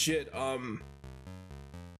was legit,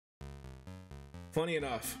 funny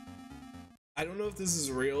enough, I don't know if this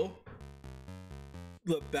is real.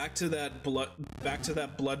 Look, back to that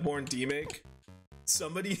Bloodborne demake.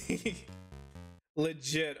 Somebody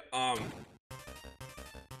legit,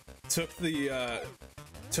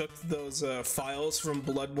 took those files from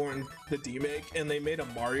Bloodborne the demake and they made a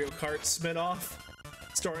Mario Kart spin-off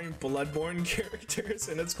starring Bloodborne characters,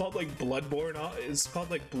 and it's called like Bloodborne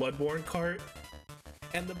Kart,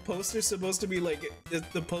 and the poster's supposed to be like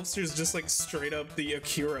the poster's just like straight up the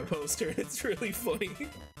Akira poster. It's really funny.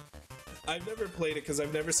 I've never played it because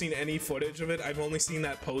I've never seen any footage of it. I've only seen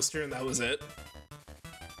that poster and that was it.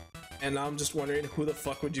 And now I'm just wondering, who the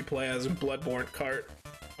fuck would you play as in Bloodborne Kart?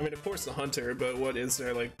 I mean, of course the hunter, but what is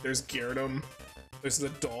there? Like, there's Gyardum, there's the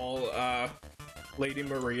doll, Lady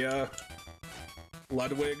Maria,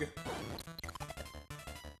 Ludwig.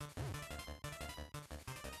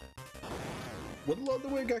 Would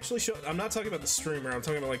Ludwig actually show? I'm not talking about the streamer, I'm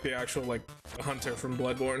talking about like the actual, like, hunter from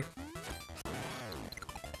Bloodborne.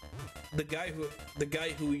 The guy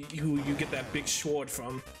who you get that big sword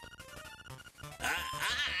from.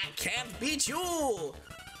 I can't beat you!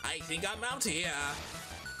 I think I'm out here.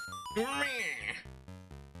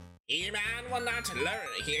 He-Man will not learn.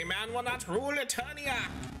 He-Man will not rule Eternia.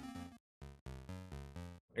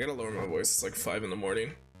 I gotta lower my voice. It's like 5 in the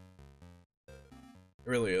morning. It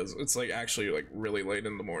really is. It's like actually like really late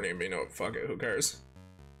in the morning, but you know what? Fuck it. Who cares?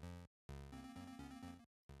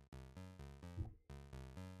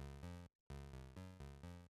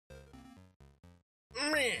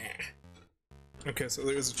 Okay, so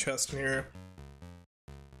there's a chest in here.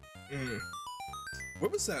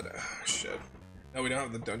 What was that? Oh, shit. No, we don't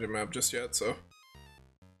have the dungeon map just yet, so.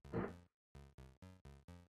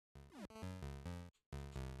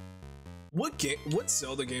 What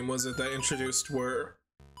Zelda game was it that introduced where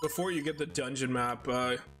before you get the dungeon map,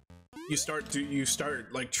 you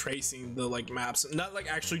start like tracing the like maps, not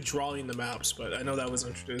like actually drawing the maps, but I know that was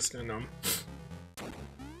introduced in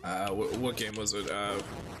what game was it?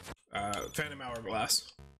 Phantom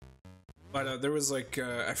Hourglass. But there was like,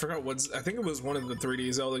 I forgot I think it was one of the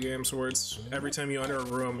 3D Zelda games where it's every time you enter a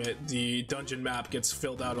room, the dungeon map gets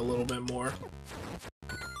filled out a little bit more.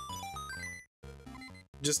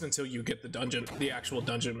 Just until you get the actual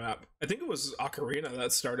dungeon map. I think it was Ocarina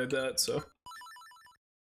that started that, so.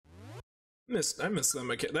 I miss that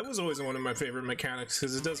mechanic. That was always one of my favorite mechanics,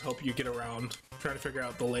 because it does help you get around, trying to figure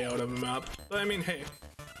out the layout of a map. But I mean, hey.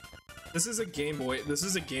 This is a Game Boy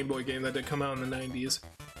game that did come out in the 90s.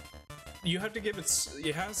 You have to give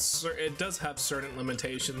it does have certain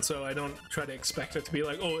limitations, so I don't try to expect it to be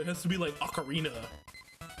like, oh, it has to be like Ocarina.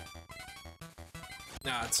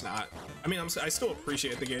 Nah, it's not. I mean, I still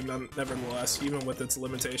appreciate the game nevertheless, even with its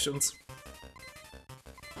limitations.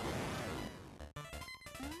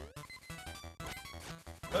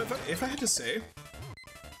 But if I had to say,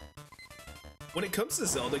 when it comes to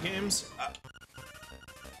Zelda games,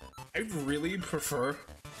 I really prefer,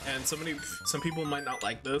 and some people might not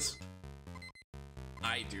like this,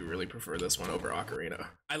 I do really prefer this one over Ocarina.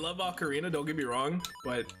 I love Ocarina, don't get me wrong,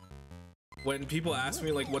 but when people ask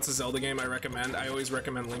me like what's a Zelda game I recommend, I always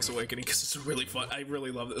recommend Link's Awakening because it's really fun. I really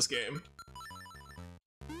love this game.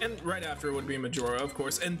 And right after it would be Majora, of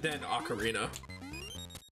course, and then Ocarina.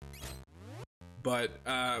 But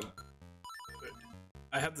I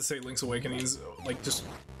have to say Link's Awakening is like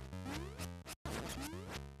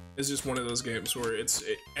it's just one of those games where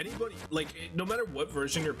anybody, like, no matter what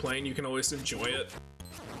version you're playing, you can always enjoy it.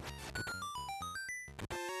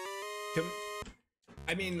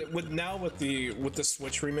 I mean, with the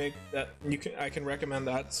Switch remake, that I can recommend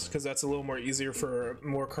that because that's a little more easier for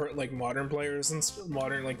more current, like, modern players and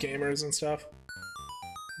modern, like, gamers and stuff.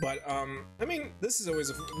 But I mean, this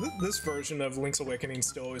version of Link's Awakening is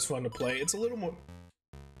still always fun to play. It's a little more.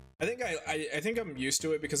 I think I'm used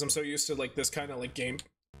to it because I'm so used to like this kind of like game.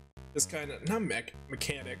 This kind of, not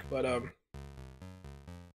mechanic, but well,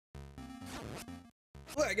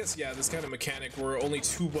 I guess, yeah, this kind of mechanic where only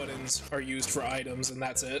 2 buttons are used for items and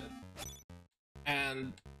that's it.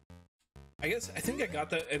 And I think I got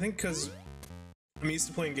that, I think because I'm used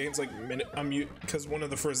to playing games like because one of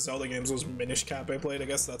the first Zelda games was Minish Cap I played. I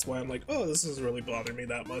guess that's why I'm like, oh, this doesn't really bother me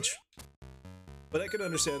that much. But I can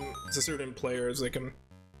understand to certain players, they can,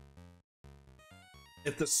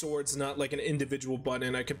 if the sword's not like an individual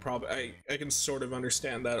button, I can sort of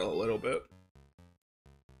understand that a little bit.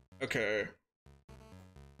 Okay.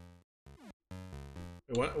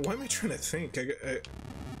 Why am I trying to think?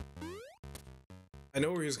 I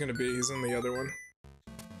know where he's gonna be. He's in the other one.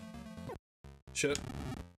 Shit.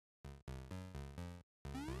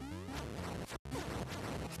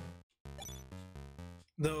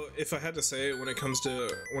 Though, if I had to say, when it comes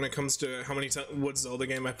to how many times what Zelda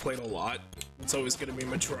game I've played a lot, it's always gonna be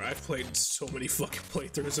Majora. I've played so many fucking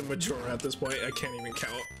playthroughs of Majora at this point, I can't even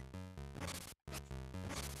count.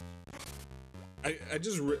 I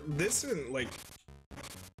just this and like,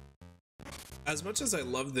 as much as I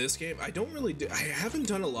love this game, I haven't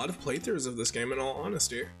done a lot of playthroughs of this game in all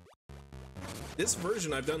honesty. This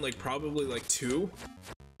version I've done like probably like 2,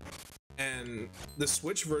 and the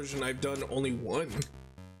Switch version I've done only 1.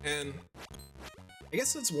 And I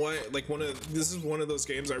guess that's why, like, this is one of those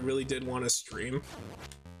games I really did want to stream,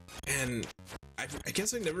 and I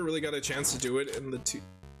guess I never really got a chance to do it in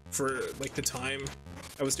for like the time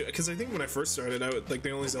I was doing, because I think when I first started out, like, the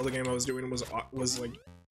only Zelda game I was doing was like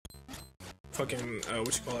fucking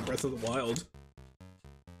Breath of the Wild.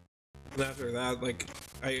 And after that, like,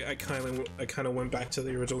 I kind of went back to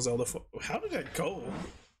the original Zelda. How did I go?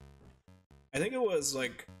 I think it was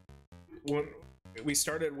like when we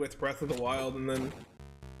started with Breath of the Wild, and then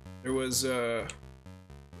there was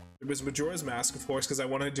Majora's Mask, of course, because I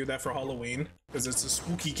wanted to do that for Halloween, because it's a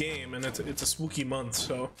spooky game and it's a spooky month.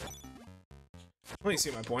 So, let me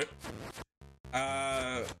see my point.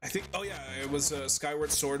 I think, oh yeah, it was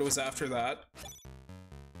Skyward Sword was after that,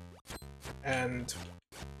 and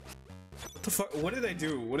what the fuck? What did I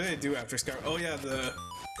do? What did I do after Skyward? Oh yeah,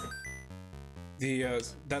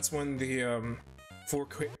 that's when the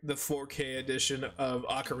 4K edition of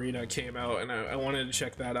Ocarina came out, and I wanted to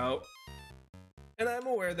check that out. And I'm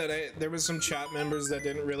aware that there was some chat members that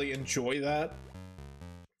didn't really enjoy that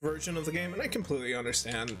version of the game, and I completely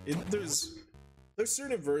understand. There's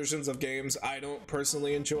certain versions of games I don't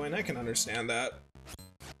personally enjoy, and I can understand that.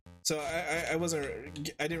 So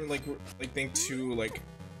I didn't like think too like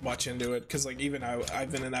much into it, because like even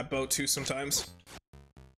I've been in that boat too sometimes.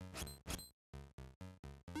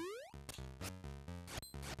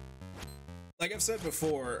 Like I've said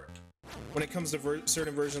before, when it comes to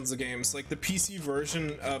certain versions of games, like the PC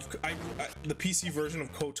version of the PC version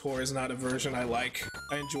of KOTOR is not a version I like.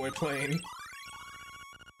 I enjoy playing,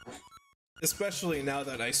 especially now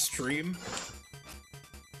that I stream.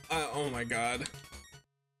 Oh my god,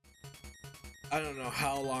 I don't know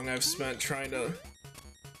how long I've spent trying to.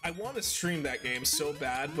 I want to stream that game so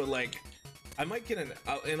bad, but like, I might get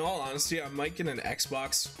in all honesty, I might get an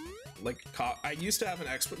Xbox. Like, I used to have an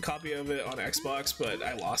copy of it on Xbox, but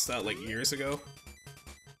I lost that like years ago.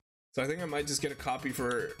 So I think I might just get a copy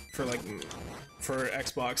for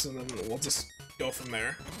Xbox, and then we'll just go from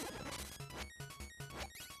there.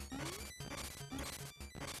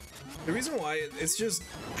 The reason why, it's just,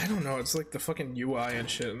 I don't know, it's like the fucking UI and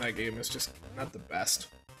shit in that game is just not the best.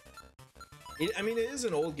 I mean, it is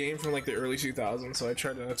an old game from like the early 2000s, so I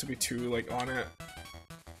tried not to be too like on it.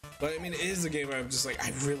 But I mean, it is a game I'm just like,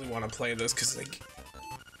 I really want to play this, because like,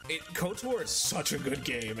 KOTOR is such a good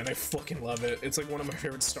game, and I fucking love it. It's like one of my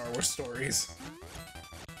favorite Star Wars stories.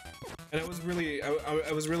 And I was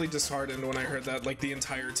really disheartened when I heard that like the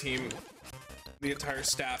entire team, the entire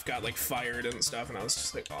staff got like fired and stuff, and I was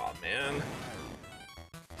just like, oh man.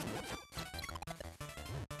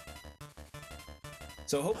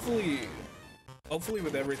 So hopefully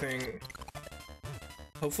with everything,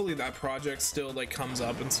 hopefully that project still like comes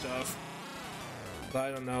up and stuff. But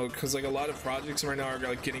I don't know, because like a lot of projects right now are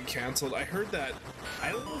like getting canceled. I heard that,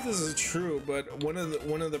 I don't know if this is true, but one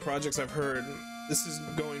of the projects I've heard, this is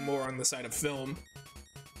going more on the side of film.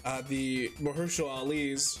 The Mahershala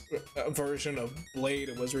Ali's version of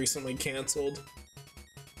Blade was recently canceled.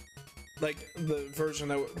 Like the version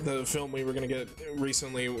that the film we were gonna get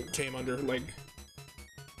recently came under like,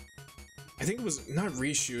 I think it was not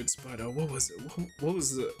reshoots, but what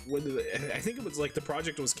was it? I think it was like the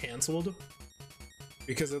project was canceled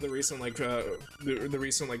because of the recent like the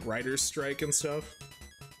recent like writer's strike and stuff.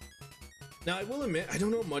 Now I will admit I don't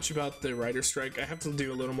know much about the writer's strike. I have to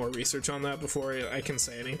do a little more research on that before I can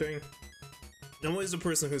say anything. I'm always the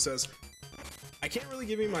person who says I can't really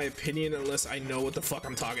give you my opinion unless I know what the fuck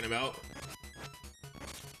I'm talking about.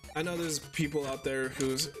 I know there's people out there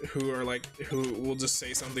who will just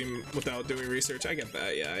say something without doing research. I get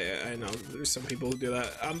that. Yeah, I know. There's some people who do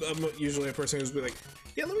that. I'm usually a person who's be like,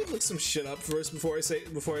 yeah, let me look some shit up first before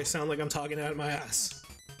I sound like I'm talking out of my ass.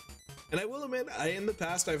 And I will admit, in the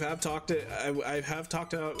past I have talked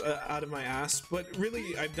out of my ass, but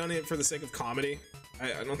really I've done it for the sake of comedy.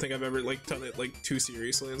 I don't think I've ever like done it like too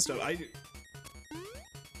seriously and stuff.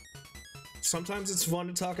 Sometimes it's fun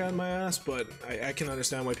to talk out of my ass, but I can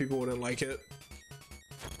understand why people wouldn't like it.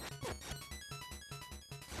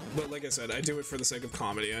 But like I said, I do it for the sake of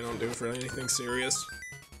comedy. I don't do it for anything serious.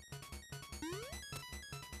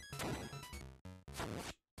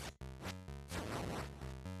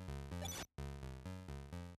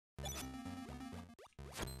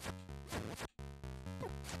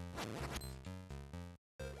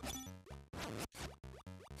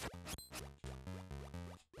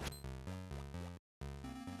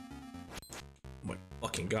 Oh my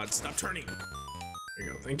fucking god, stop turning! There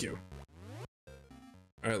you go, thank you.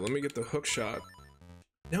 Alright, let me get the hook shot.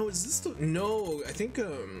 Now, is this the— no, I think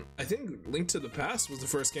Link to the Past was the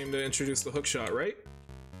first game to introduce the hook shot, right?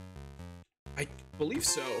 I believe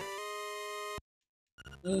so.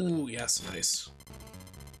 Ooh, yes, nice.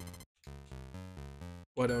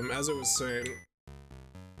 But as I was saying,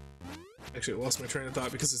 actually I lost my train of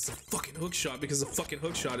thought because it's the fucking hook shot, because the fucking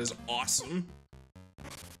hook shot is awesome.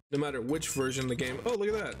 No matter which version of the game. Oh, look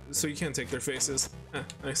at that. So you can't take their faces. Ah,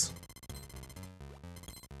 nice.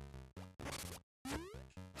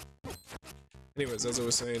 Anyways, as I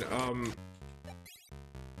was saying,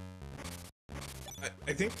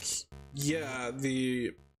 I think, yeah,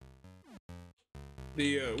 the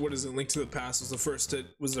what is it? Link to the Past was the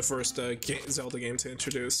first Zelda game to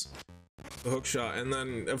introduce the hook shot, and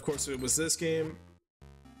then of course it was this game,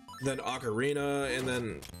 then Ocarina, and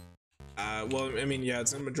then well, I mean, yeah,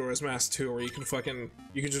 it's in Majora's Mask 2, where you can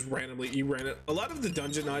just randomly a lot of the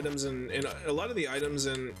dungeon items and a lot of the items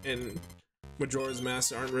in Majora's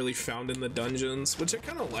Mask aren't really found in the dungeons, which I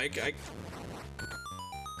kind of like. I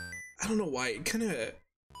don't know why.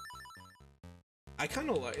 I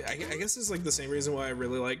guess it's like the same reason why I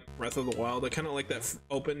really like Breath of the Wild. I kind of like that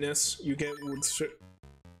openness you get when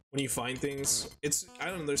you find things. I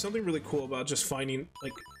don't know, there's something really cool about just finding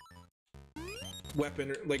like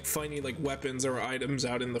finding weapons or items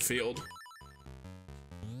out in the field.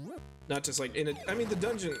 Not just like I mean, the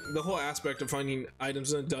dungeon, the whole aspect of finding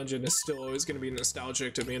items in a dungeon is still always going to be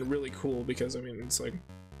nostalgic to me and really cool, because I mean, it's like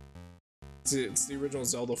it's the original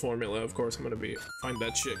Zelda formula. Of course I'm gonna find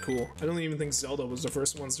that shit cool. I don't even think Zelda was the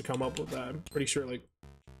first ones to come up with that. I'm pretty sure like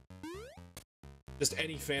just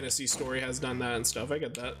any fantasy story has done that and stuff. I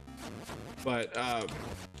get that, but I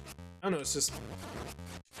don't know, it's just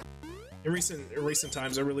in recent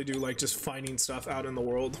times I really do like just finding stuff out in the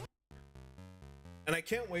world. And I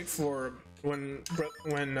can't wait for when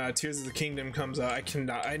Tears of the Kingdom comes out.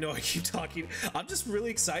 I know I keep talking. I'm just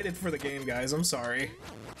really excited for the game, guys. I'm sorry.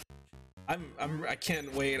 I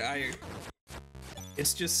can't wait.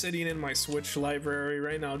 It's just sitting in my Switch library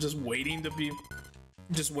right now, just waiting to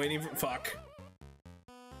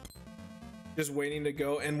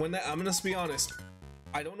go. And when I'm gonna be honest,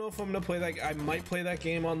 I don't know if I'm gonna play that. I might play that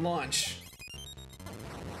game on launch,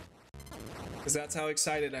 because that's how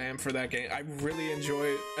excited I am for that game. I really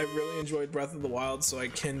enjoyed Breath of the Wild, so I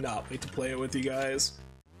cannot wait to play it with you guys.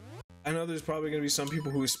 I know there's probably gonna be some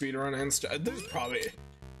people who speedrun and stuff. There's probably.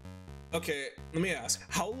 Okay, let me ask,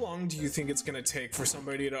 how long do you think it's gonna take for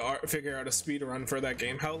somebody to figure out a speedrun for that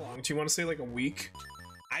game? How long? Do you want to say like a week?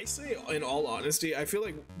 I say, in all honesty, I feel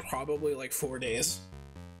like probably like 4 days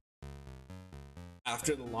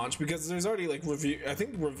after the launch, because there's already like I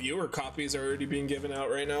think reviewer copies are already being given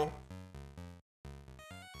out right now.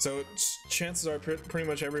 So chances are pretty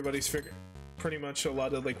much everybody's pretty much a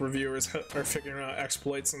lot of like reviewers are figuring out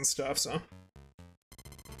exploits and stuff, so.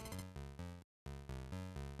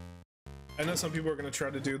 I know some people are gonna try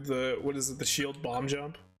to do the shield bomb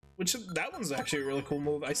jump, which that one's actually a really cool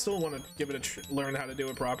move. I still want to give it learn how to do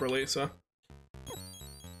it properly, so.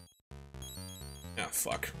 Ah,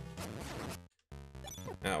 fuck.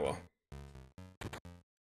 Ah, well.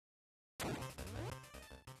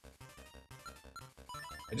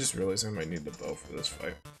 I just realized I might need the bow for this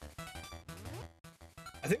fight.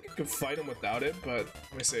 I think I could fight him without it, but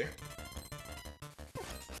let me see.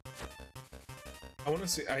 I want to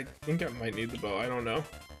see. I think I might need the bow. I don't know.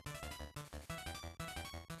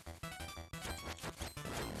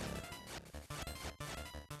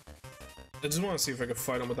 I just want to see if I can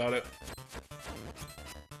fight him without it.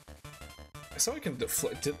 I saw I can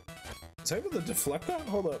deflect. Is I able to deflect that?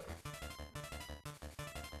 Hold up.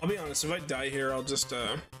 I'll be honest. If I die here, I'll just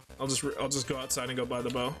go outside and go buy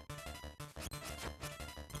the bow.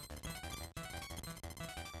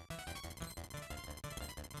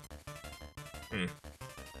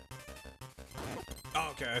 Oh,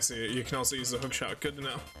 okay, I see it. You can also use the hook shot. Good to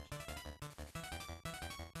know.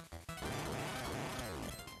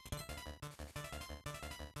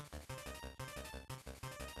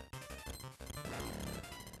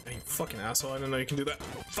 Hey, you fucking asshole. I didn't know you can do that.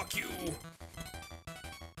 Fuck you!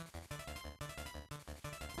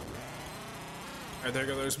 Alright, there you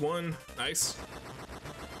go. There's one. Nice.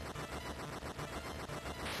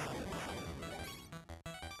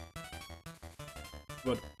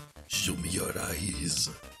 But Show me your eyes.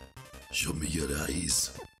 Show me your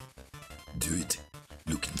eyes. Do it.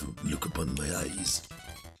 Look upon my eyes.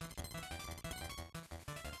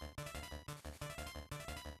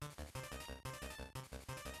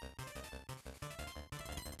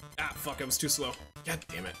 ah, fuck, I was too slow. God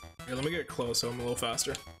damn it. Here, let me get close so I'm a little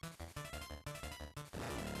faster.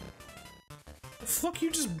 The fuck you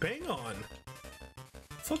just bang on?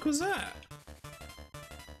 The fuck was that?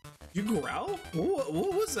 You growl? What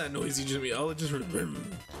was that noise you just made? Oh, it just.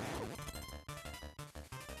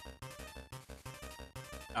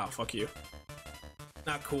 Oh, fuck you.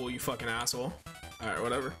 Not cool, you fucking asshole. Alright,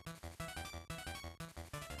 whatever.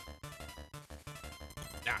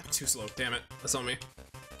 Ah, too slow. Damn it. That's on me.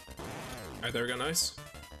 Alright, there we go. Nice.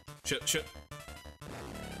 Shit, shit.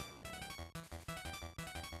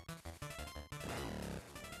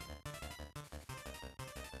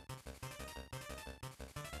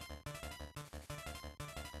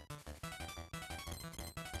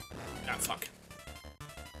 Ah, fuck.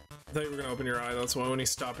 I thought you were gonna open your eye, that's why when you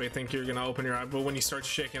stop I think you're gonna open your eye, but when you start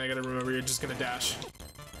shaking I gotta remember you're just gonna dash.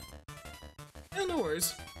 Yeah, no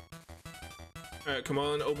worries. Alright, come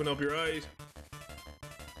on, open up your eye.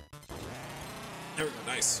 There we go,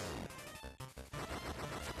 nice.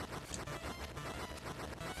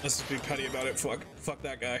 Let's just be petty about it, fuck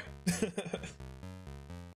that guy.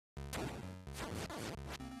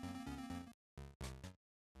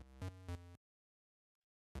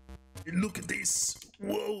 Look at this.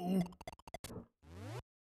 Whoa.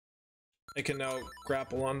 I can now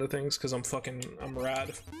grapple onto things because I'm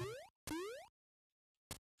rad.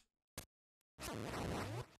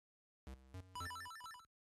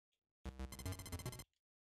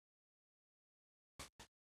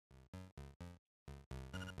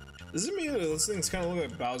 Does it mean that those things kind of look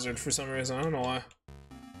like Bowser for some reason? I don't know why.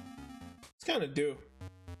 It's kind of do.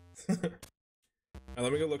 Right,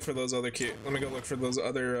 let me go look for those other keys. Let me go look for those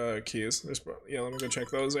other keys. Yeah, let me go check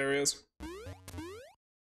those areas.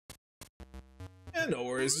 Yeah, no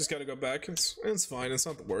worries. Just gotta go back. It's fine. It's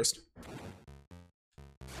not the worst.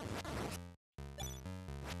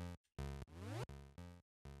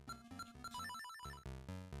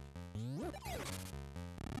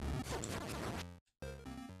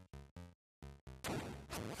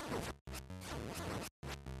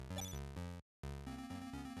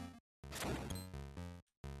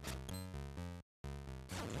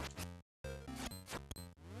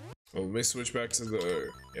 Oh, let me switch back to the...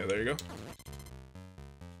 Yeah, there you go.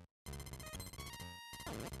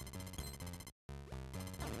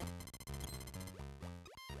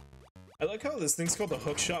 I like how this thing's called the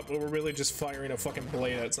hook shot, but we're really just firing a fucking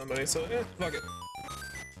blade at somebody, so yeah, fuck it.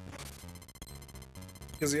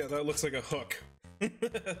 Because yeah, that looks like a hook.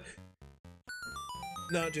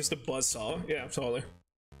 Not just a buzzsaw. Yeah, totally.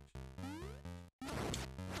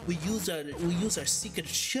 We use our secret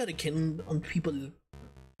shuriken on people.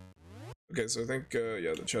 Okay, so I think,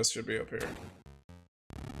 yeah, the chest should be up here.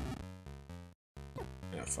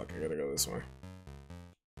 Yeah, fuck, I gotta go this way.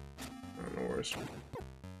 Oh, no worries.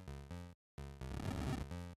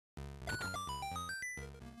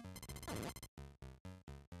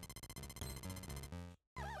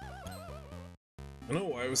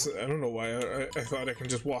 I don't know why I thought I can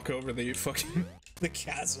just walk over the fucking, the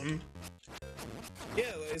chasm.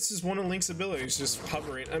 Yeah, it's just one of Link's abilities, just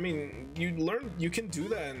hovering. I mean, you can do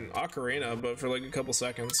that in Ocarina, but for like a couple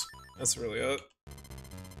seconds. That's really it.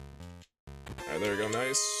 Alright, there we go,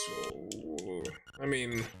 nice. Oh, I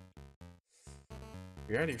mean,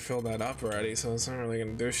 we already filled that up already, so it's not really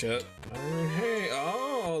gonna do shit. I mean, hey,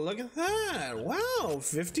 oh, look at that! Wow,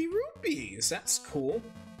 50 rupees! That's cool.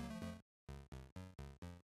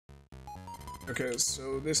 Okay,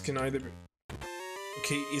 so this can either be...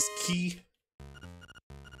 Okay, is key...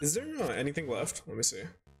 Is there anything left? Let me see.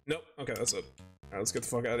 Nope. Okay, that's it. Alright, let's get the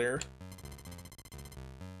fuck out of here.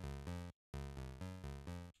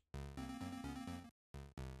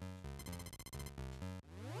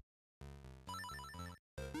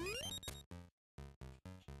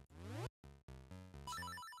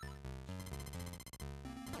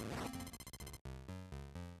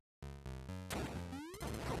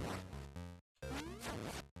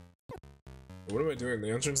 What am I doing? The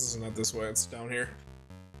entrance is not this way, it's down here.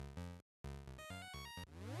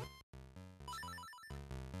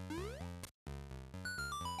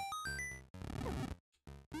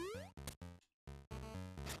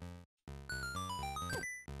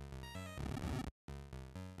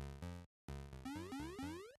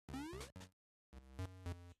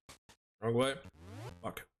 Wrong way.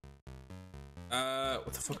 Fuck.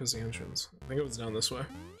 What the fuck was the entrance? I think it was down this way.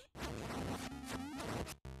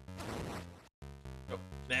 Oh,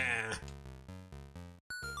 nah.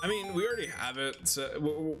 I mean, we already have it, so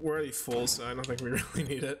we're already full, so I don't think we really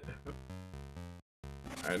need it.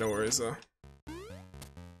 Alright, no worries though.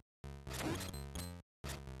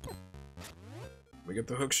 We get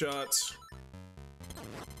the hook shots.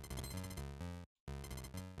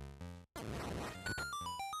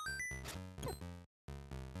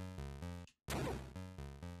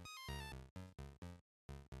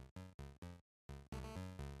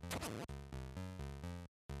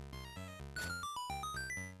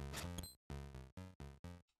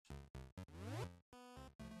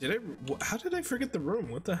 How did I forget the room?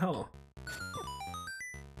 What the hell?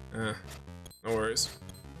 No worries.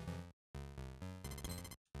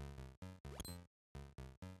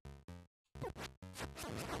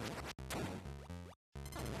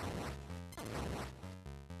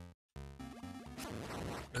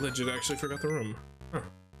 I legit actually forgot the room. Huh.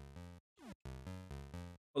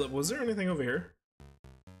 Hold up, was there anything over here?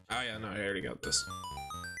 Oh yeah, no, I already got this.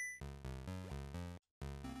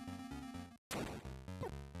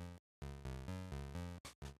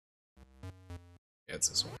 Yeah, it's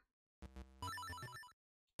this one.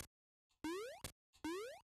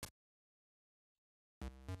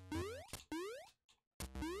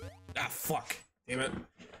 Ah, fuck. Damn it.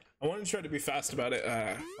 I wanted to try to be fast about it.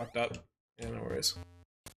 Fucked up. Yeah, no worries.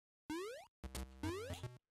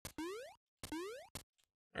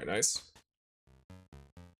 Alright, nice.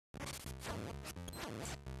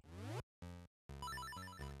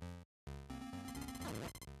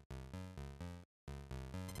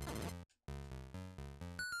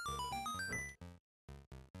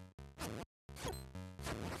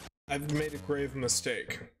 I've made a grave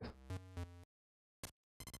mistake.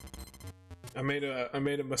 I made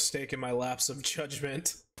a mistake in my lapse of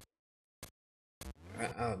judgment. I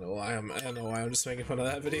don't know why I don't know why I'm just making fun of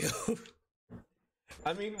that video.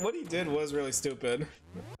 I mean, what he did was really stupid.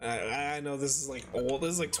 I know this is like old.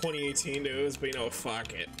 This is like 2018 news, but you know,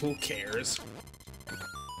 fuck it. Who cares?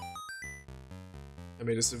 I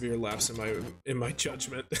made a severe lapse in my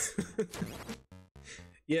judgment.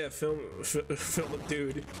 Yeah, film a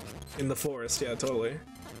dude in the forest. Yeah, totally.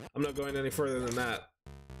 I'm not going any further than that.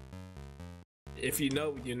 If you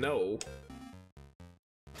know, you know.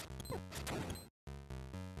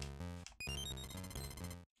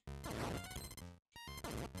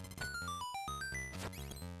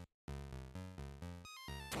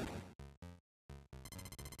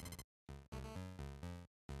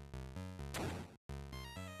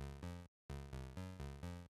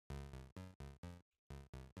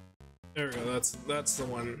 There we go, that's the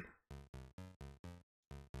one.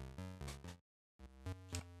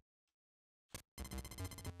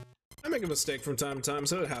 I make a mistake from time to time,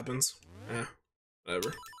 so it happens. Yeah,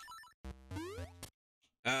 whatever.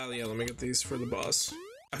 Yeah, let me get these for the boss.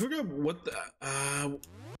 I forgot what the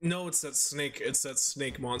no, it's that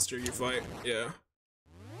snake monster you fight. Yeah.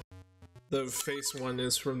 The face one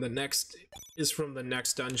is from the next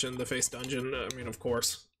dungeon, the face dungeon. I mean, of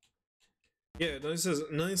course. Yeah,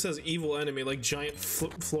 nothing says evil enemy, like giant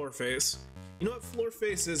floor face. You know what? Floor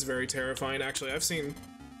face is very terrifying, actually. I've seen...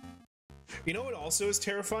 You know what also is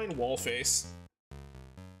terrifying? Wall face.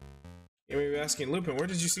 You may be asking, Lupin, where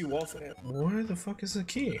did you see wall face? Where the fuck is the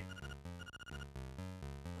key?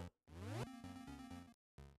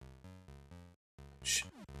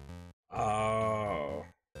 Oh...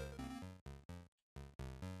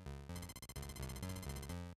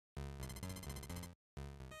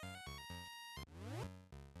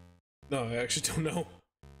 No, I actually don't know.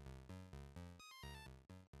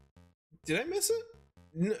 Did I miss it?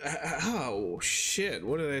 No, oh, shit.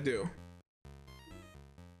 What did I do?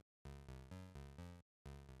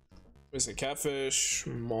 Is it catfish?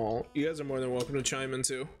 Mall. You guys are more than welcome to chime in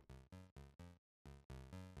too.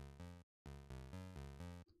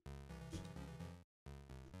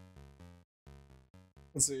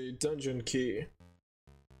 Let's see. Dungeon key.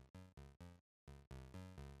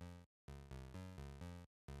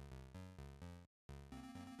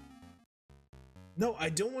 No, I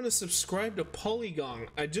don't want to subscribe to Polygon.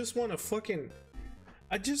 I just want to fucking...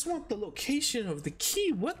 I just want the location of the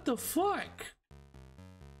key. What the fuck?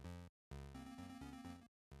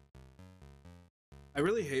 I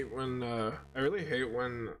really hate when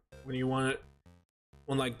when you want it,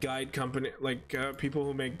 when like guide company, like people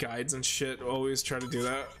who make guides and shit always try to do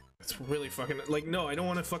that. It's really fucking like, no, I don't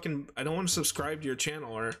want to subscribe to your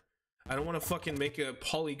channel, or I don't want to fucking make a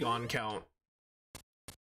Polygon count.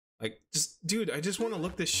 Like, just, dude, I just want to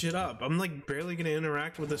look this shit up. I'm like barely gonna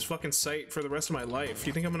interact with this fucking site for the rest of my life.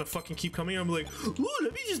 You think I'm gonna fucking keep coming? I'm like, ooh,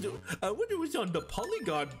 let me just do. I wonder what's on the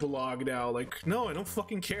Polygon blog now. Like, no, I don't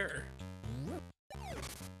fucking care.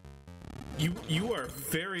 You are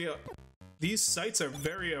very these sites are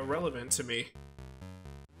very irrelevant to me.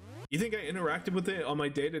 You think I interacted with it on my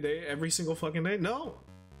day-to-day every single fucking day? No.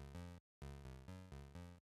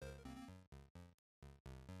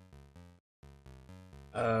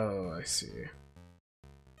 Oh, I see.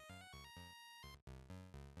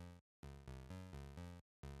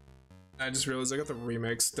 I just realized I got the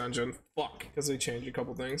remakes dungeon. Fuck, because they changed a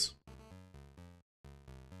couple things.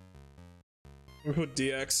 We put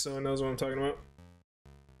DX so it knows what I'm talking about.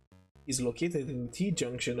 He's located in the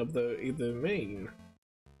T-junction of the main.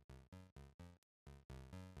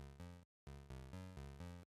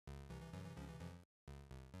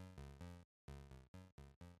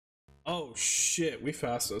 Oh shit, we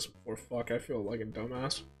fast this before. Fuck, I feel like a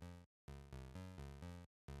dumbass.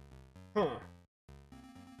 Huh.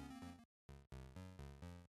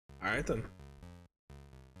 Alright then.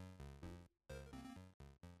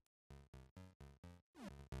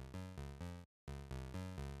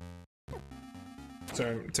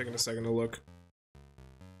 Sorry, I'm taking a second to look.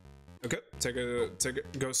 Okay,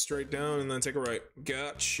 go straight down and then take a right.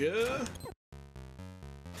 Gotcha.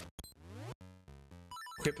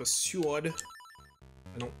 Equip a sword.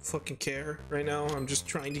 I don't fucking care right now. I'm just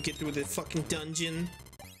trying to get through the fucking dungeon.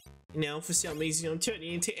 You know, for some reason I'm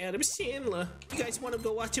turning into Adam Sandler. You guys want to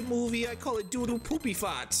go watch a movie? I call it Doodle Poopy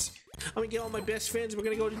Farts. I'm gonna get all my best friends. We're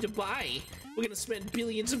gonna go to Dubai. We're gonna spend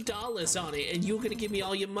billions of dollars on it, and you're gonna give me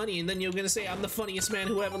all your money, and then you're gonna say I'm the funniest man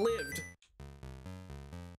who ever lived.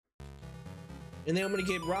 And then I'm gonna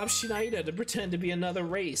get Rob Schneider to pretend to be another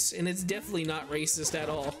race, and it's definitely not racist at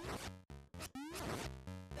all.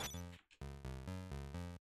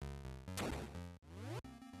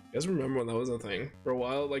 You guys remember when that was a thing? For a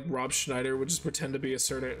while, like, Rob Schneider would just pretend to be a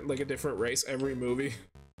certain, like, a different race every movie.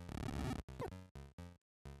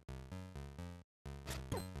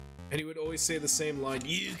 And he would always say the same line,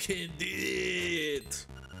 "You can do it!"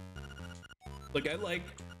 Look, I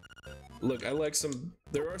like some,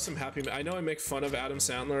 there are some happy, I know I make fun of Adam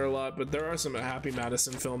Sandler a lot, but there are some Happy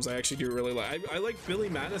Madison films I actually do really like. I like Billy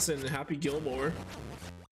Madison and Happy Gilmore.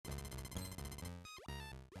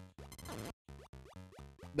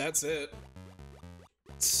 That's it.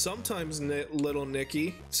 Sometimes Little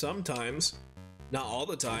Nicky. Sometimes. Not all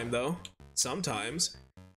the time, though. Sometimes.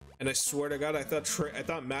 And I swear to God, I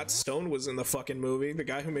thought Matt Stone was in the fucking movie. The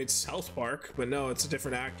guy who made South Park. But no, it's a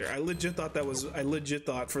different actor. I legit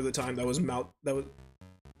thought for the time that was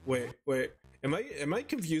Wait. Am I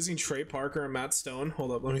confusing Trey Parker and Matt Stone?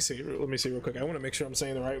 Hold up, let me see real quick. I want to make sure I'm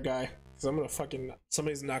saying the right guy. Because I'm gonna fucking...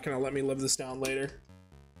 Somebody's not gonna let me live this down later.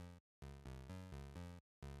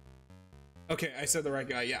 Okay, I said the right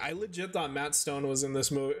guy. Yeah, I legit thought Matt Stone was in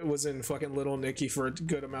this movie, was in fucking Little Nicky for a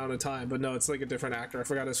good amount of time, but no, it's like a different actor. I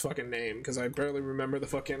forgot his fucking name because I barely remember the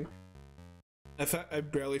fucking. I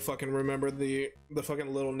barely fucking remember the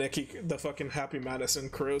fucking Little Nicky, the fucking Happy Madison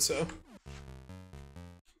crew. So.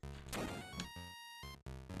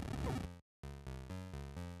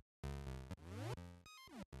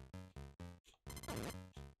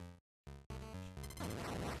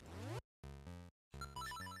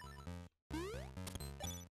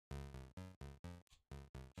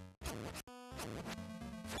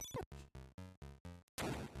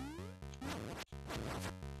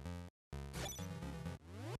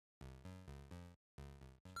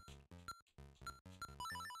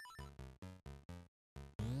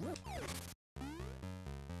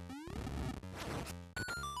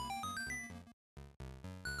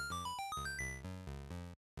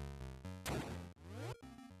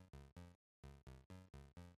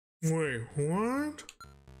 Wait, what?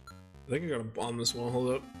 I think I gotta bomb this one.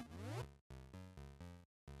 Hold up.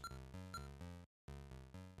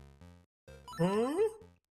 Huh?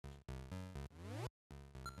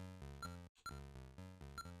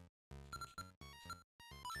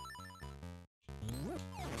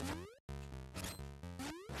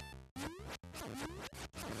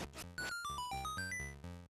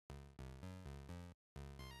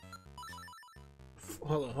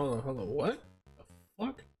 Hold on. What? The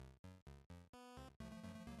fuck?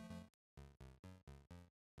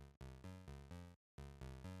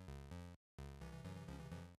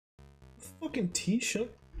 Fucking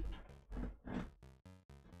t-shirt.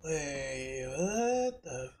 Wait, what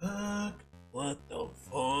the fuck? What the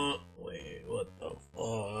fuck? Wait, what the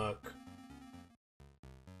fuck?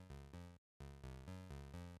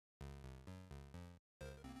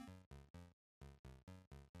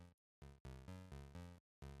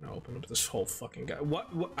 I'll open up this whole fucking guy. What?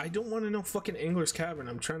 I don't want to know fucking Angler's Cavern.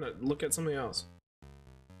 I'm trying to look at something else.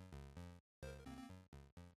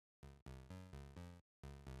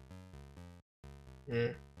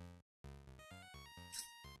 Hmm.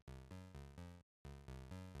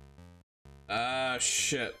 Ah,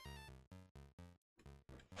 shit.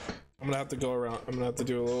 I'm gonna have to go around. I'm gonna have to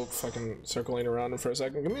do a little fucking circling around it for a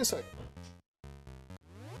second. Give me a sec.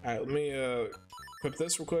 Alright, let me equip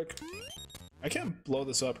this real quick. I can't blow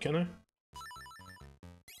this up, can I?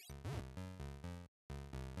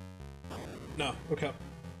 No, okay.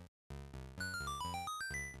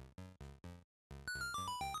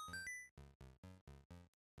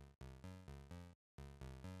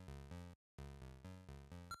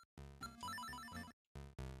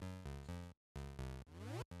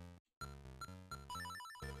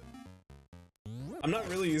 I'm not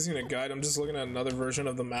really using a guide, I'm just looking at another version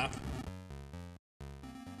of the map.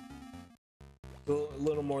 A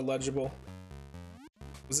little more legible.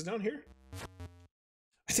 Was it down here?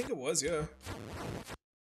 I think it was, yeah.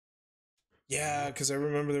 Yeah, because I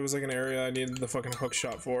remember there was like an area I needed the fucking hook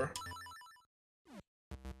shot for.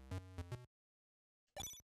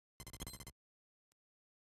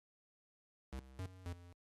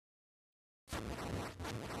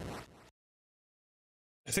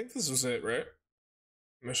 I think this was it, right?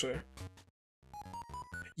 Let me show you.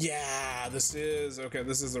 Yeah, this is... Okay,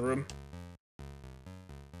 this is the room.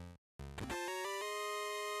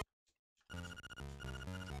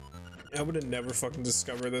 I would have never fucking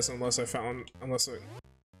discovered this unless I found... Unless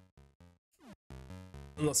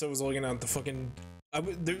I was looking at the fucking...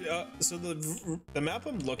 so the map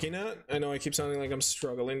I'm looking at, I know I keep sounding like I'm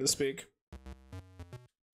struggling to speak,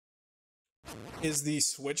 is the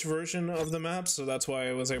Switch version of the map, so that's why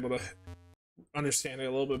I was able to understand it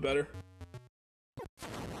a little bit better.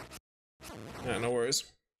 Yeah, no worries.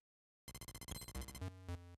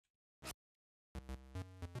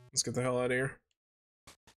 Let's get the hell out of here.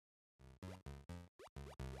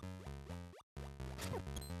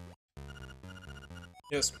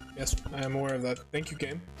 Yes, yes, I am aware of that. Thank you,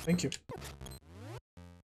 game. Thank you.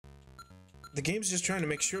 The game's just trying to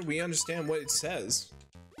make sure we understand what it says.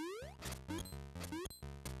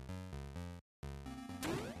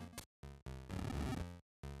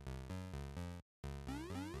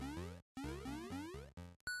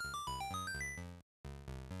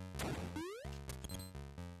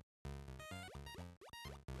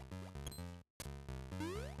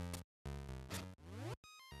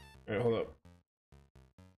 Alright, hold up.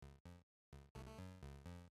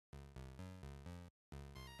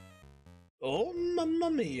 Oh, mamma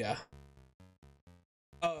mia.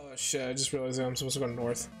 Oh shit, I just realized I'm supposed to go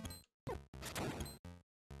north.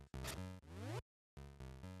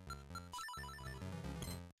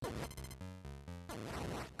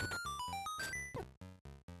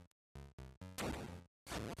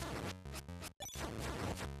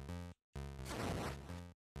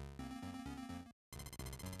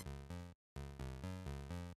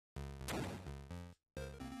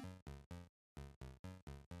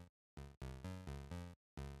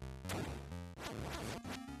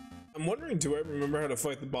 I'm wondering, do I remember how to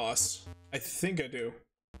fight the boss? I think I do.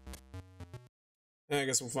 I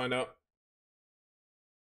guess we'll find out.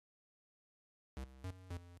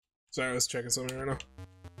 Sorry, I was checking something right now.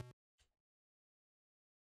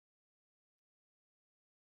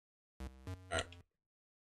 Alright.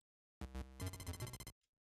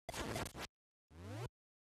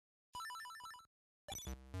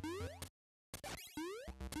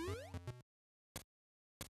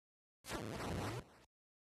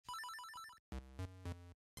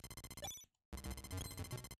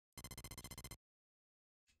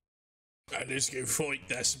 Let's go fight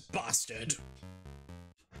this bastard.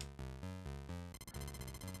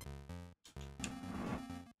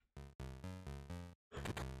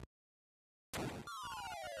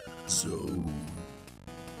 So,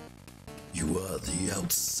 you are the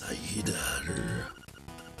outsider.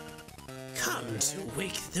 Come to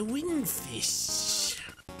wake the windfish.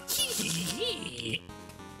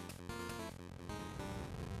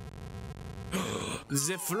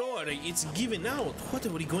 The floor, it's giving out. What are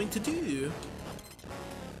we going to do?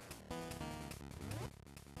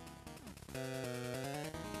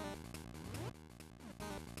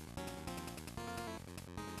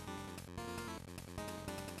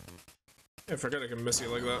 I forgot I can miss you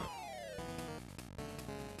like that.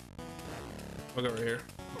 I'll go right here.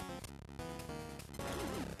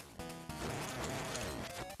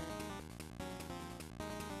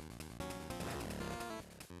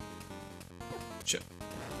 Shit.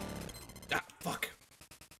 Ah, fuck.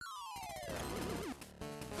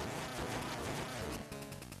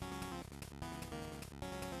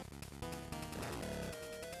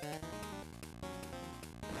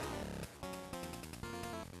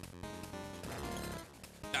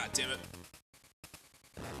 God damn it.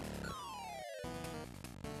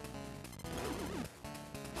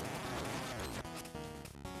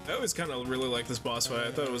 always kind of really like this boss fight.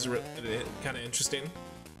 I thought it was kind of interesting.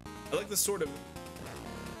 I like this sort of.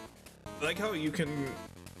 I like how you can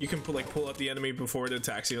pull out the enemy before it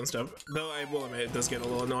attacks you and stuff. Though I will admit it does get a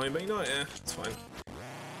little annoying, but you know what? It's fine.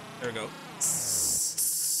 There we go.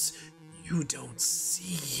 You don't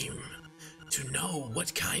seem to know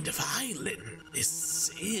what kind of island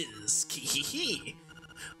this is. Kee-hee-hee.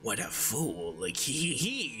 What a fool.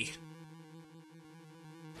 Kee-hee-hee.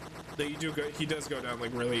 He does go down like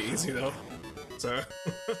really easy though. So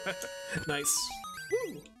nice.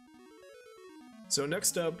 Woo. So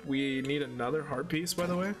next up we need another heart piece, by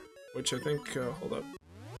the way, which I think hold up.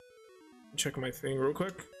 Check my thing real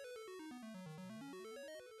quick.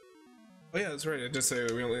 Oh yeah, that's right. I just say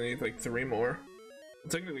we only need like 3 more. Well,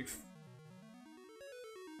 technically,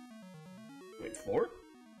 wait, 4?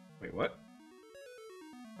 Wait, what?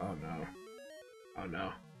 Oh no! Oh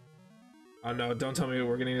no! Oh no! Don't tell me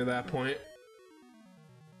we're getting to that point.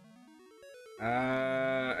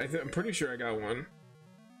 I'm pretty sure I got one.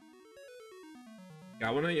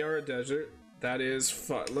 Got one at Yara Desert. That is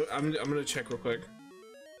fun. Look, I'm gonna check real quick.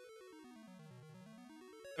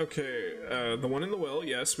 Okay, the one in the well,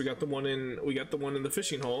 yes, we got the one in the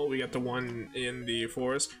fishing hole, we got the one in the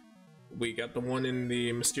forest, we got the one in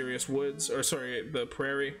the mysterious woods, or sorry, the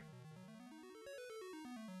prairie.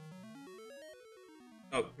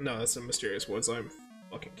 Oh, no, that's the mysterious woods. I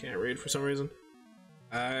fucking can't read for some reason.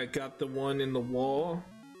 I got the one in the wall,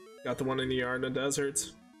 got the one in the Yarna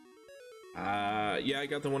Desert. Yeah, I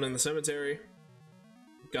got the one in the cemetery.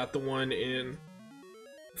 Got the one in...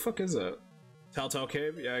 The fuck is that? Telltale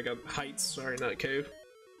Cave? Yeah, I got Heights, sorry, not Cave.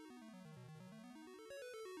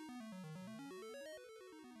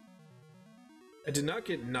 I did not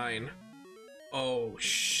get 9. Oh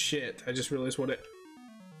shit, I just realized what it...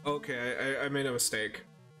 Okay, I made a mistake.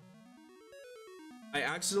 I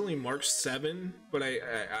accidentally marked 7, but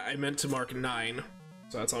I meant to mark 9,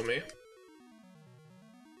 so that's on me.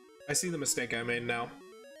 I see the mistake I made now.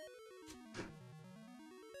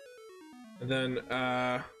 And then,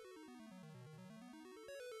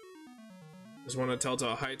 there's one at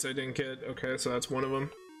Telltale Heights I didn't get. Okay, so that's one of them.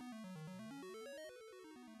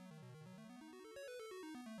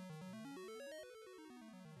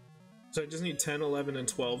 So I just need 10, 11, and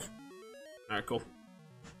 12. Alright, cool.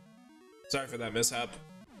 Sorry for that mishap.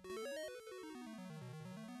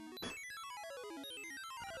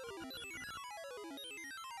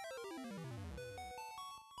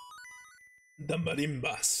 The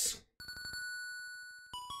marimbas.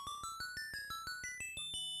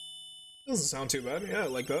 Doesn't sound too bad. Yeah, I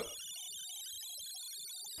like that.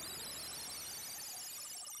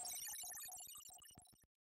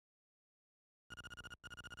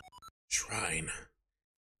 Shrine.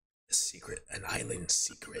 The secret, an island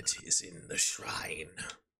secret is in the shrine.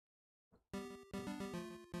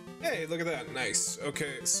 Hey, look at that. Nice.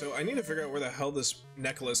 Okay, so I need to figure out where the hell this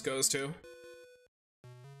necklace goes to.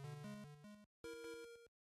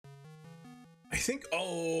 I think,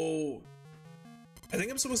 oh, I think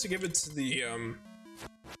I'm supposed to give it to the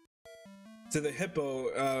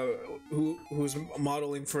hippo, who's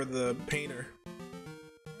modeling for the painter.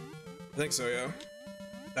 I think so, yeah.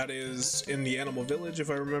 That is in the animal village, if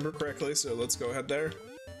I remember correctly, so let's go ahead there.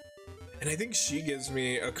 And I think she gives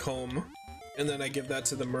me a comb, and then I give that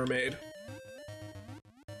to the mermaid.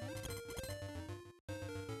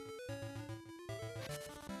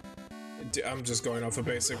 I'm just going off of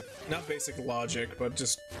basic, not basic logic, but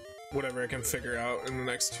just whatever I can figure out in the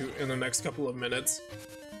next couple of minutes.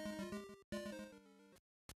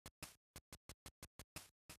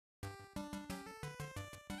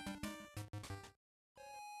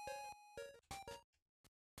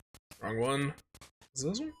 Wrong one. Is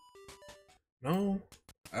this one? No.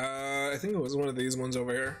 I think it was one of these ones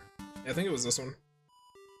over here. Yeah, I think it was this one.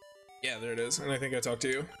 Yeah, there it is. And I think I talked to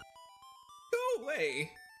you. Go away!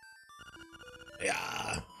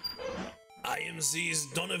 Yeah. I am the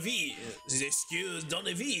Donovic, the excuse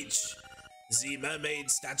Donovich. The mermaid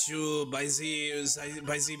statue by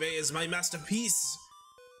the bay is my masterpiece.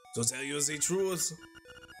 To tell you the truth,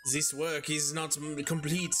 this work is not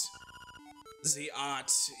complete. The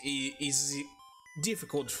art is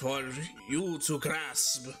difficult for you to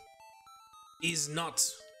grasp. Is not.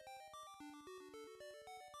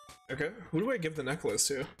 Okay, who do I give the necklace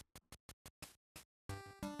to?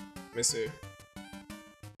 Let me see.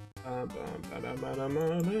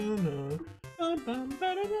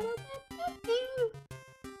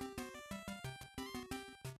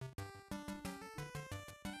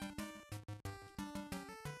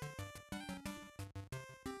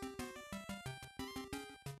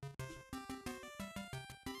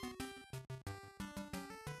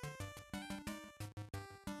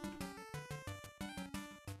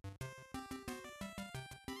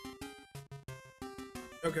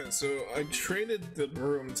 Okay, so I traded the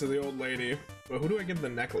broom to the old lady, but who do I give the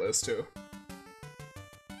necklace to?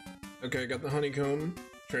 Okay, got the honeycomb.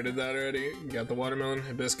 Traded that already. Got the watermelon,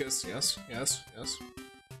 hibiscus. Yes, yes, yes.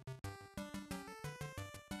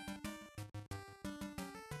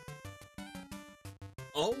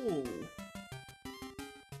 Oh!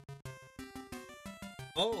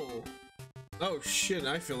 Oh! Oh shit,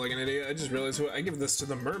 I feel like an idiot. I just realized what I give this to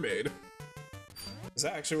the mermaid. Is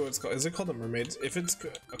that actually what it's called? Is it called the mermaid? If it's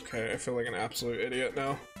good. Okay, I feel like an absolute idiot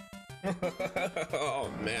now. Oh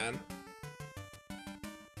man.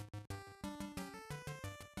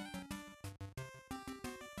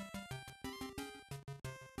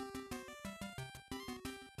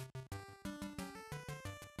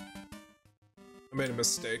 I made a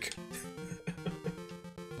mistake.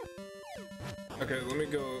 Okay, let me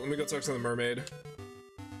go talk to the mermaid.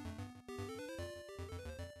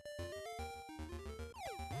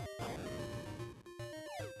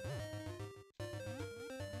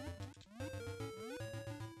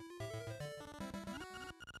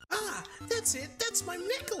 Ah, that's it. That's my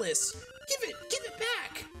necklace. Give it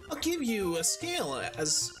back. I'll give you a scale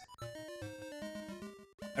as.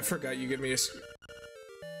 I forgot you give me a.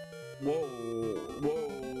 Whoa, whoa,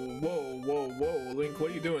 whoa, whoa, whoa, Link, what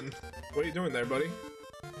are you doing? What are you doing there, buddy?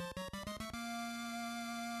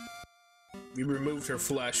 We removed her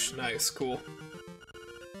flesh. Nice, cool.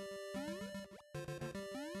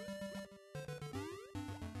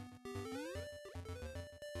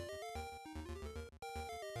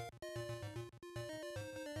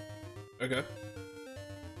 Okay.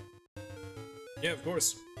 Yeah, of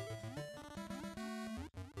course.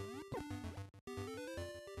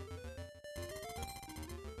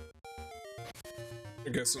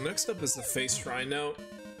 Okay, so next up is the face shrine. Now,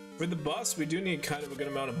 for the boss, we do need kind of a good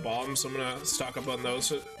amount of bombs, so I'm gonna stock up on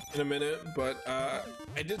those in a minute, but I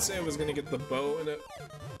did say I was gonna get the bow in it.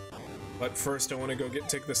 But first, I want to go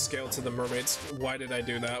take the scale to the mermaids. Why did I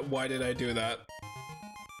do that? Why did I do that?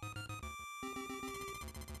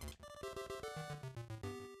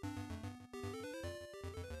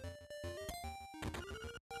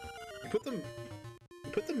 You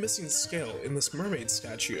put the missing scale in this mermaid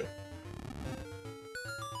statue.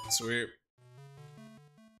 Sweet.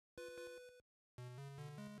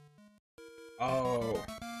 Oh.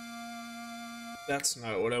 That's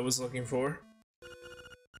not what I was looking for.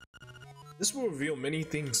 This will reveal many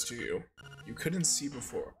things to you you couldn't see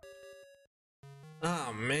before.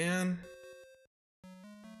 Ah, man.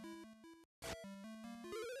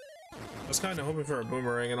 I was kind of hoping for a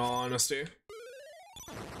boomerang in all honesty.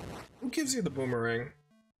 Who gives you the boomerang?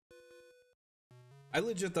 I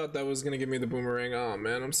legit thought that was gonna give me the boomerang. Oh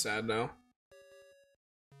man, I'm sad now.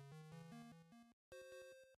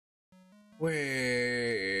 Wait.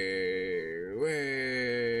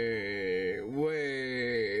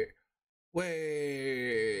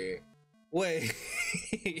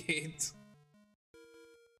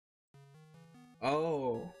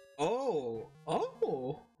 Oh.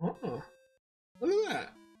 Look at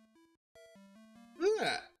that. Look at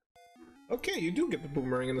that. Okay, you do get the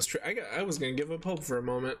boomerang in this I was gonna give up hope for a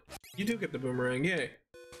moment. You do get the boomerang, yay.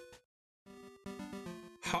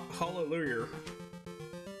 Hallelujah.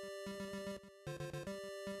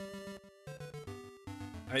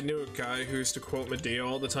 I knew a guy who used to quote Medea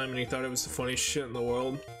all the time and he thought it was the funniest shit in the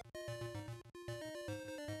world.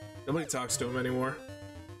 Nobody talks to him anymore.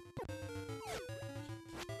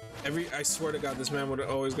 I swear to God, this man would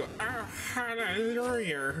always go, "Ah,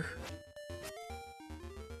 hallelujah."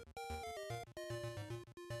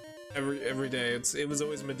 Every day, it was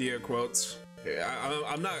always Medea quotes.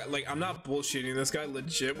 I'm not bullshitting. This guy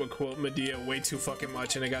legit would quote Medea way too fucking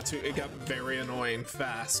much, and it got very annoying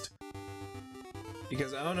fast.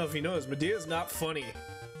 Because I don't know if he knows, Medea's not funny.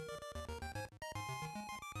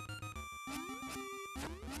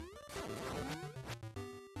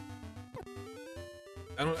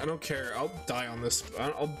 I don't care. I'll die on this.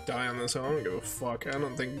 I'll die on this. I don't give a fuck. I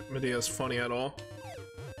don't think Medea's funny at all.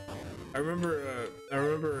 I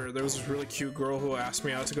remember there was this really cute girl who asked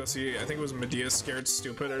me out to go see, I think it was Medea Scared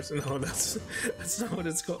Stupid or no, that's not what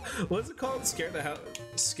it's called. What's it called?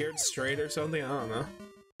 Scared Straight or something? I don't know.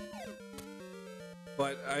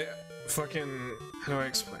 But how do I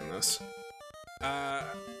explain this? I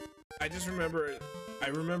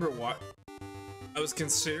remember what I was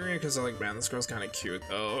considering it because I'm like, man, this girl's kind of cute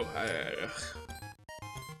though.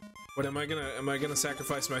 But am I gonna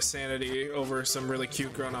sacrifice my sanity over some really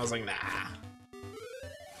cute girl? And I was like, nah.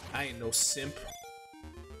 I ain't no simp.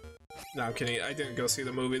 No, I'm kidding. I didn't go see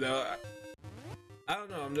the movie though. I don't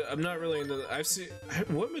know. I'm not really into.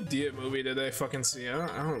 What Medea movie did I fucking see? I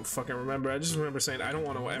don't fucking remember. I just remember saying I don't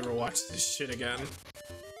want to ever watch this shit again.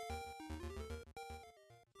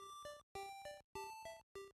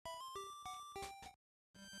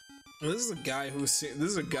 This is a guy who's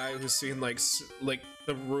seen like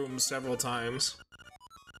the room several times.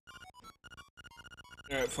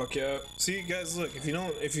 All right, fuck yeah. See, guys, look, if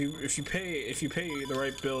you pay the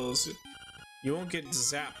right bills, you won't get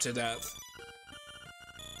zapped to death.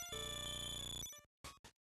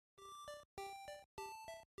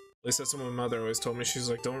 At least that's what my mother always told me. She's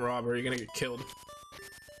like, don't rob her, you're gonna get killed.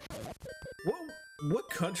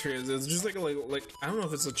 What country is this? It's just like I don't know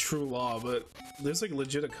if it's a true law, but there's like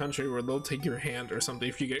legit a country where they'll take your hand or something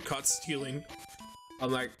if you get caught stealing.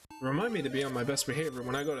 I'm like, remind me to be on my best behavior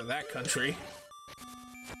when I go to that country.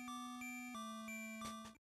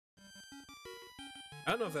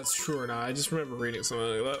 I don't know if that's true or not. I just remember reading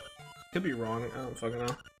something like that. Could be wrong. I don't fucking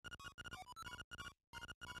know.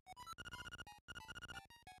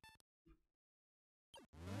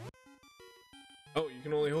 Oh, you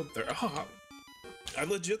can only hold there. Oh, I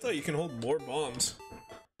legit thought you can hold more bombs.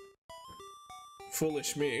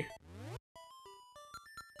 Foolish me.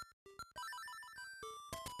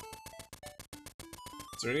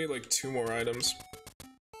 So we need like 2 more items.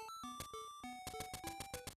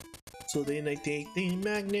 So then I take the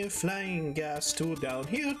magnifying gas to down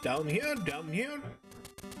here, down here, down here.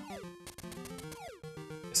 I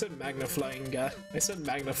said magnifying gas. I said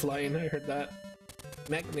magnifying. I heard that.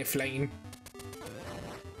 Magnifying.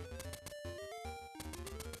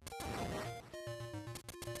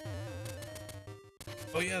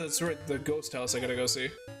 Oh yeah, that's right. The ghost house I gotta go see.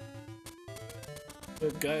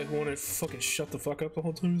 The guy who wanted to fucking shut the fuck up the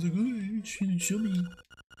whole time was like, "Oh, show me."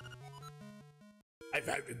 I've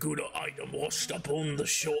had a good item washed up on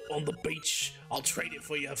the beach. I'll trade it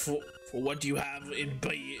for you for what you have in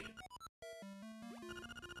bait.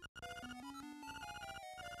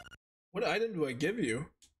 What item do I give you?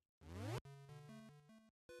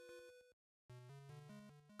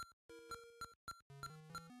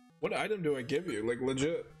 What item do I give you? Like,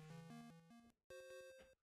 legit.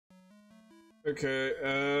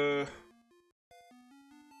 Okay,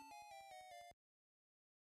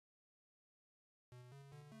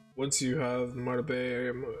 once you have Marta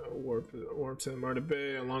Bay, warp to Marta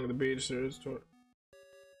Bay. Along the beach, there's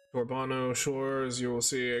Torbano shores. You will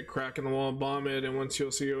see a crack in the wall, bomb it, and once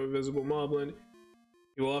you'll see a visible moblin,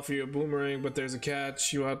 he will offer you a boomerang, but there's a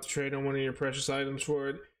catch. You will have to trade on one of your precious items for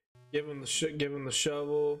it. Give him the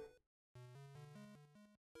shovel.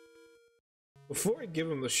 Before I give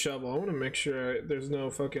him the shovel, I want to make sure there's no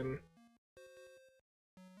fucking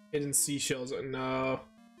hidden seashells. No.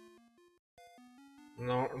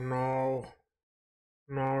 No,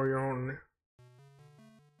 you don't.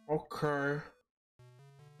 Okay.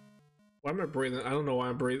 Why am I breathing? I don't know why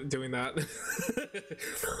I'm doing that.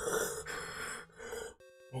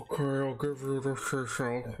 Okay, I'll give you the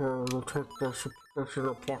seashell. You'll take this in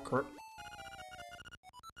your pocket.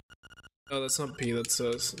 Oh, that's not P, that's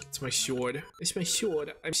it's my sword. It's my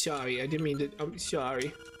sword. I'm sorry, I didn't mean to. I'm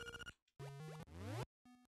sorry.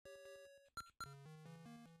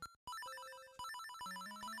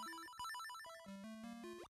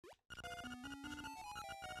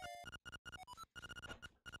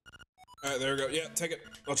 Alright, there we go. Yeah, take it.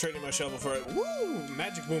 I'll trade you my shovel for it. Woo!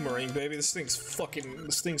 Magic boomerang, baby. This thing's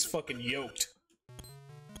fucking yoked.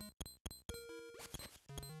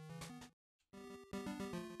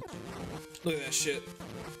 Look at that shit.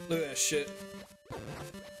 Look at that shit.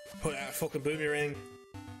 Put out a fucking boomerang.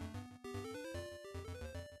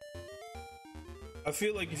 I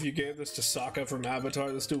feel like if you gave this to Sokka from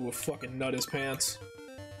Avatar, this dude would fucking nut his pants.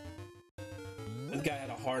 This guy had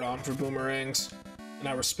a hard-on for boomerangs. And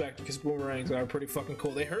I respect it because boomerangs are pretty fucking cool.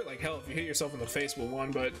 They hurt like hell if you hit yourself in the face with one,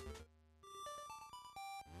 but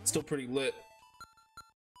it's still pretty lit.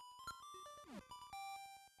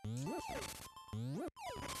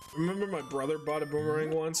 Remember my brother bought a boomerang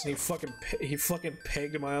once and he fucking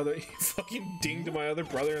pegged my other, he fucking dinged my other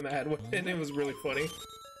brother in the head with it, and it was really funny.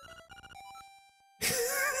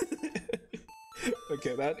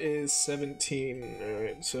 Okay, that is 17.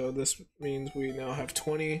 Alright, so this means we now have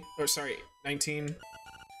 20, or sorry, 19.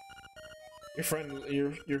 Your friend,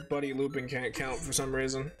 your buddy Lupin can't count for some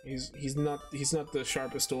reason. He's not the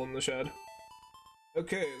sharpest tool in the shed.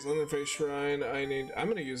 Okay, Slenderface Shrine. I'm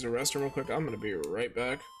gonna use the restroom real quick. I'm gonna be right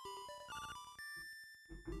back.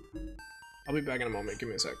 I'll be back in a moment. Give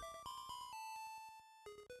me a sec.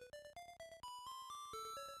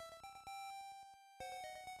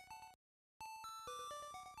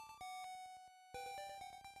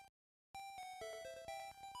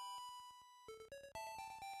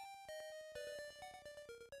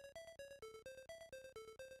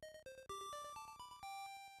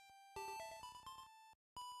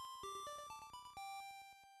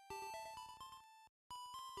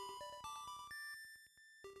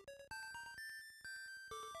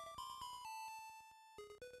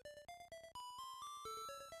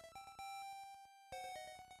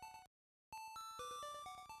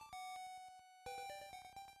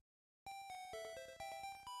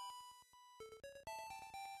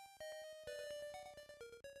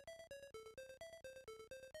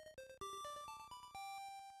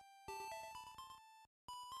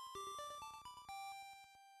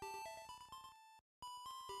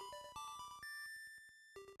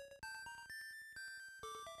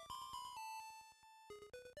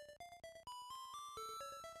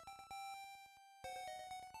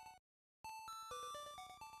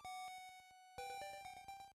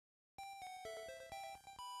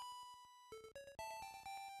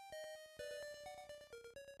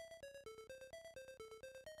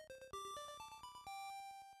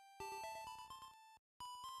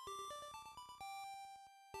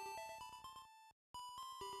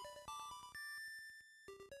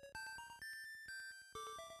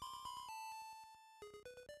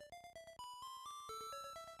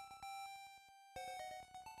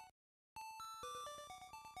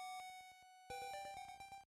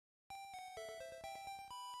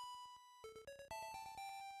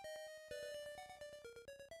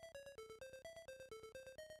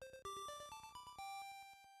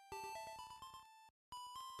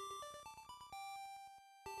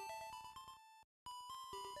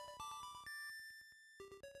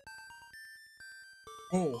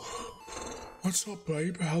 Oh, what's up,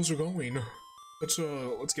 babe? How's it going? Let's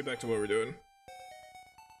get back to what we're doing.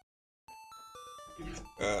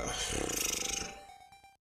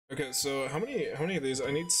 Okay, so how many of these?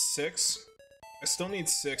 I need 6. I still need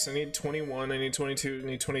 6. I need 21. I need 22. I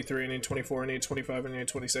need 23. I need 24. I need 25. I need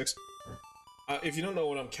 26. If you don't know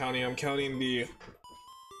what I'm counting, I can't even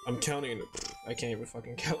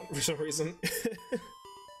fucking count for some reason.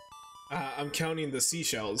 I'm counting the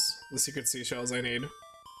seashells, the secret seashells I need.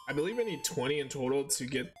 I believe I need 20 in total to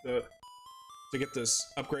get this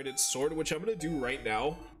upgraded sword, which I'm gonna do right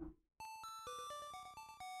now.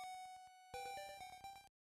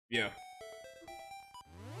 Yeah.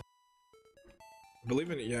 I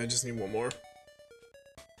believe in it. Yeah, I just need one more.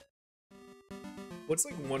 What's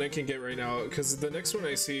like one I can get right now? Because the next one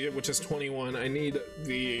I see, which is 21, I need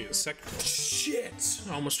the shit!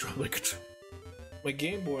 I almost dropped my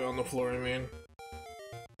Game Boy on the floor, I mean.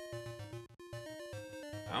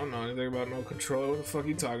 I don't know anything about no controller. What the fuck are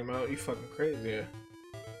you talking about? You fucking crazy.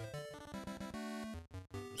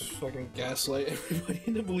 Just fucking gaslight everybody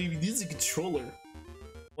into believing this is a controller.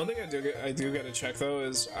 One thing I do gotta check though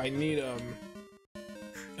is I need a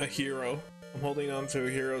hero. I'm holding on to a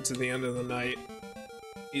hero to the end of the night.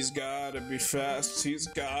 He's gotta be fast, he's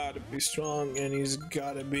gotta be strong, and he's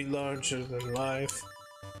gotta be larger than life.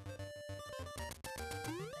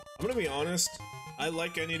 I'm gonna be honest, I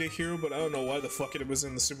like I Need a Hero, but I don't know why the fuck it was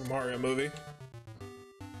in the Super Mario movie.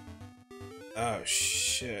 Oh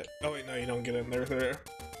shit. Oh wait, no, you don't get in there.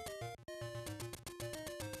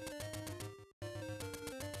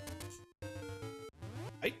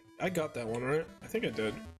 I got that one, right? I think I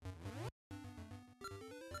did.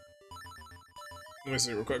 Let me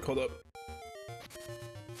see real quick, hold up.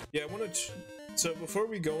 Yeah, I wanna so before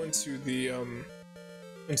we go into the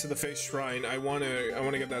face shrine, I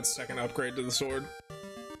wanna get that second upgrade to the sword.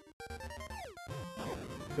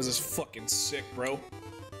 Cause it's fucking sick, bro.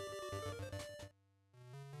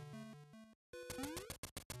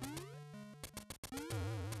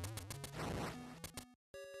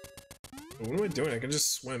 What am I doing? I can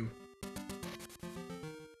just swim.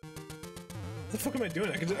 What the fuck am I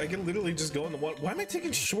doing? I can literally just go in the water. Why am I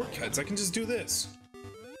taking shortcuts? I can just do this.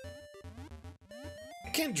 I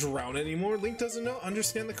can't drown anymore. Link doesn't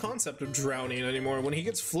understand the concept of drowning anymore. When he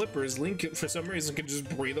gets flippers, Link for some reason can just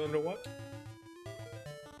breathe underwater.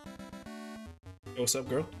 Yo, what's up,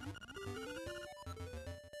 girl?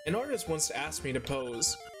 An artist once asked me to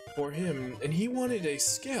pose for him, and he wanted a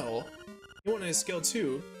scale. He wanted a scale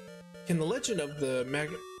too. Can the legend of the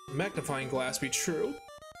magnifying glass be true?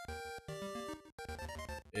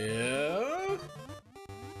 Yeah?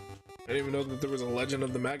 I didn't even know that there was a legend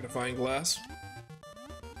of the magnifying glass.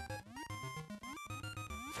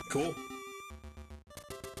 Cool.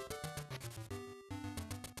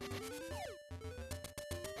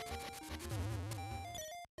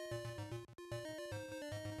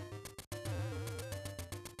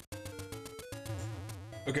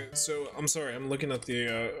 Okay, so I'm sorry, I'm looking at the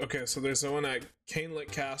okay, so there's the one at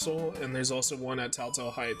Canelet Castle and there's also one at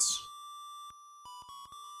Telltale Heights.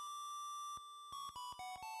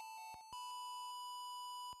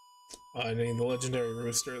 I need the legendary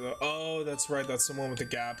rooster though. Oh, that's right, that's the one with the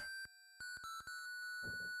gap.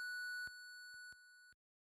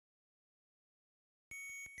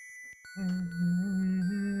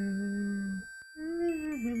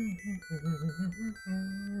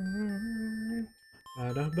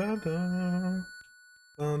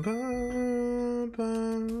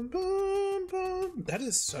 That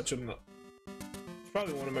is such a... It's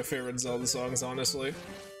probably one of my favorite Zelda songs, honestly.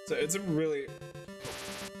 So it's a really...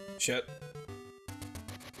 Shit.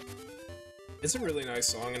 It's a really nice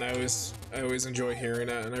song, and I always enjoy hearing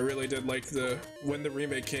it, and I really did like when the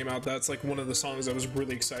remake came out, that's like one of the songs I was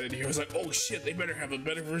really excited to hear. I was like, oh shit, they better have a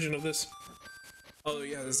better version of this. Oh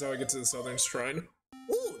yeah, this is how I get to the Southern Shrine.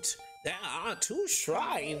 Oot, there are 2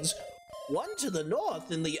 shrines. One to the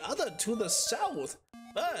north and the other to the south.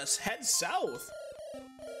 First, head south,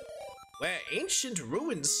 where ancient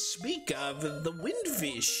ruins speak of the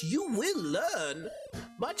windfish. You will learn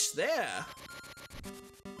much there.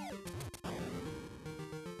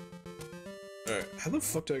 Alright, how the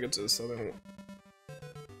fuck do I get to the southern one?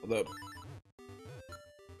 Hold up.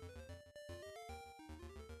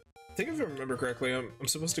 I think if I remember correctly, I'm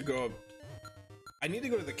supposed to go up. I need to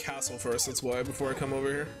go to the castle first, that's why, before I come over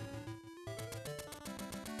here.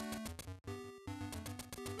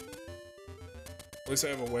 At least I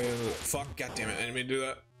have a way in the... Fuck, goddammit, I didn't mean to do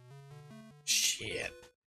that. Shit.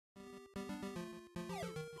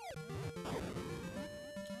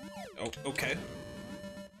 Oh, okay.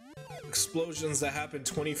 explosions that happen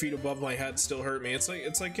 20 feet above my head still hurt me. It's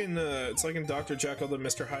like in Dr. Jekyll and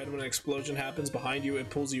Mr. Hyde, when an explosion happens behind you, it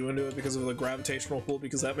pulls you into it because of the gravitational pull,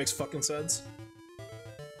 because that makes fucking sense.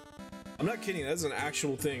 I'm not kidding, that's an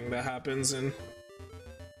actual thing that happens in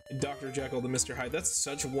Dr. Jekyll and Mr. Hyde. That's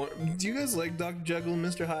such one. Do you guys like Dr. Jekyll and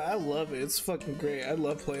Mr. Hyde? I love it. It's fucking great. I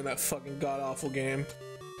love playing that fucking god-awful game.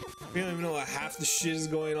 You don't even know what half the shit is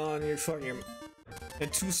going on. You're fucking,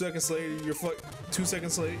 and 2 seconds later,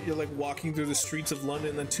 you're like walking through the streets of London.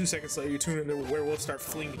 And then 2 seconds later, you tune into a werewolf, start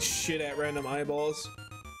flinging shit at random eyeballs.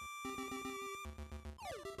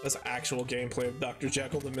 That's actual gameplay of Dr.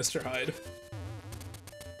 Jekyll and Mr. Hyde.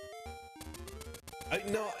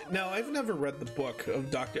 No, I've never read the book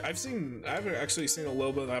of Dr. I've actually seen a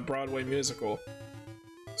little bit of that Broadway musical,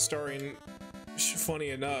 starring, funny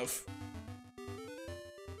enough,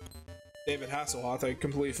 David Hasselhoff. I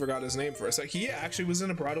completely forgot his name for a sec. He actually was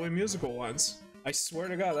in a Broadway musical once. I swear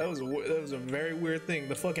to God, that was a very weird thing.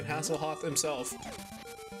 The fucking Hasselhoff himself,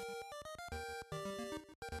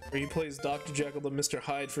 where he plays Dr. Jekyll and Mr.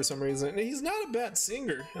 Hyde for some reason. And he's not a bad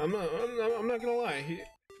singer. I'm not gonna lie.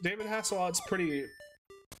 David Hasselhoff's pretty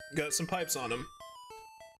got some pipes on him.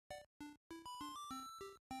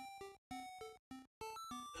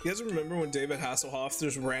 You guys remember when David Hasselhoff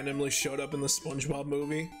just randomly showed up in the SpongeBob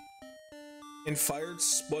movie and fired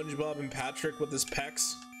SpongeBob and Patrick with his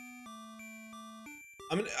pecs?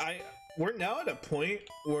 I mean, we're now at a point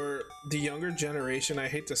where the younger generation, I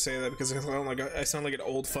hate to say that because I sound like an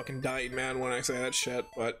old fucking dying man when I say that shit,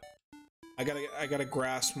 but I gotta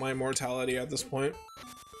grasp my mortality at this point.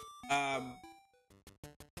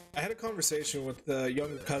 I had a conversation with a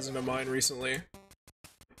younger cousin of mine recently,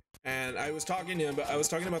 and I was talking to him, but I was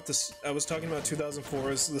talking about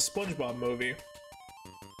 2004's the SpongeBob movie,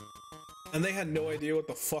 and they had no idea what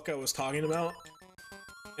the fuck I was talking about,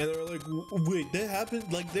 and they were like, wait, that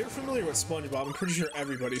happened? Like, they're familiar with SpongeBob. I'm pretty sure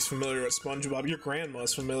everybody's familiar with SpongeBob. Your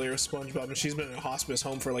grandma's familiar with SpongeBob, and she's been in a hospice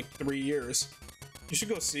home for like 3 years. You should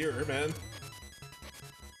go see her, man.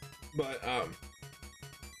 But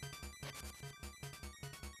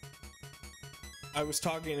I was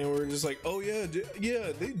talking and we were just like, oh yeah,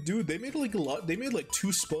 they made like a lot. They made like 2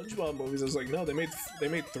 SpongeBob movies. I was like, no, they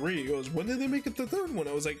made 3. He goes, when did they make it the 3rd one?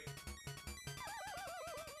 I was like,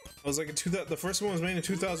 the first one was made in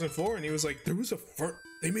 2004, and he was like, they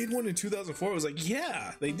made one in 2004. I was like,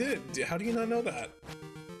 yeah, they did. How do you not know that?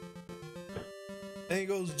 And he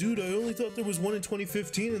goes, dude, I only thought there was one in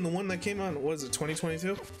 2015, and the one that came out, what is it,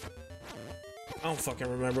 2022? I don't fucking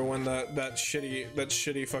remember when that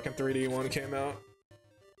shitty fucking 3D one came out.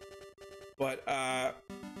 But I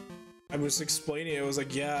was explaining, it was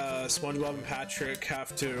like, yeah, SpongeBob and Patrick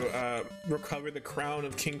have to recover the crown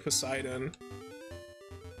of King Poseidon.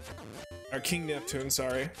 Or King Neptune,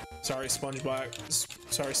 sorry. Sorry, SpongeBob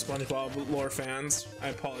lore fans. I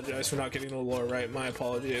apologize for not getting the lore right. My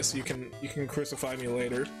apologies. You can crucify me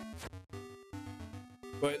later.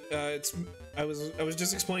 But I was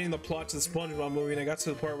just explaining the plot to the SpongeBob movie, and I got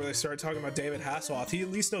to the part where they started talking about David Hasselhoff. He at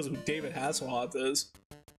least knows who David Hasselhoff is.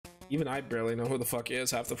 Even I barely know who the fuck he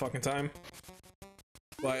is half the fucking time.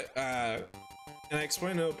 But and I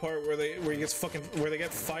explained the part where they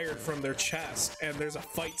get fired from their chest, and there's a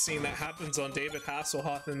fight scene that happens on David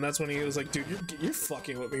Hasselhoff, and that's when he was like, dude, you're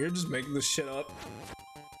fucking with me. You're just making this shit up.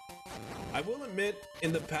 I will admit,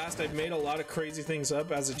 in the past, I've made a lot of crazy things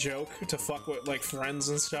up as a joke to fuck with, like, friends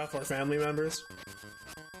and stuff, or family members.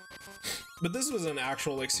 But this was an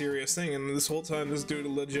actual, like, serious thing, and this whole time, this dude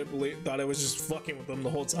legit thought I was just fucking with him the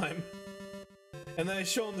whole time. And then I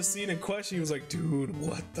show him the scene in question, he was like, dude,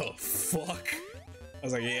 what the fuck? I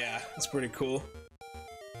was like, yeah, it's pretty cool.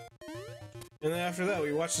 And then after that,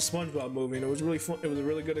 we watched the SpongeBob movie, and it was really fun. It was a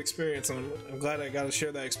really good experience, and I'm glad I got to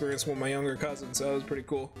share that experience with my younger cousin, so that was pretty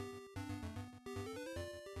cool.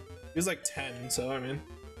 He was like 10, so I mean.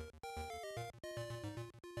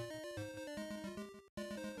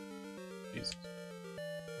 Jesus.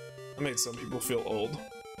 That made some people feel old.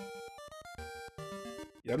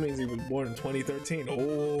 That means he was born in 2013.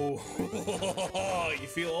 Oh, you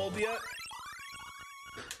feel old yet?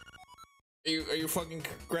 Are you fucking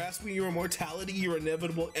grasping your mortality, your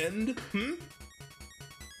inevitable end? You're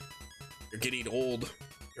getting old.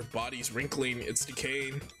 Your body's wrinkling. It's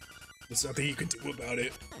decaying. There's nothing you can do about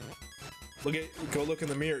it. Go look in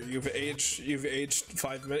the mirror. You've aged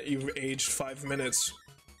 5 minutes.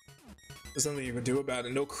 There's nothing you can do about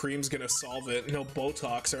it. No cream's gonna solve it. No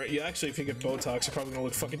Botox. Or actually, if you get Botox, you're probably gonna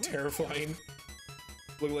look fucking terrifying.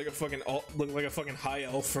 Look like a fucking high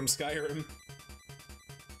elf from Skyrim.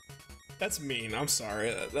 That's mean. I'm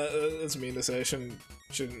sorry. That's mean to say. I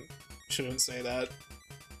shouldn't say that.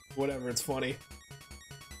 Whatever. It's funny.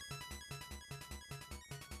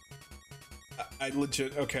 I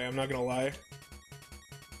legit, okay, I'm not gonna lie.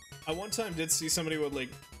 I one time did see somebody with like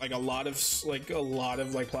a lot of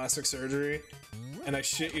like plastic surgery, and I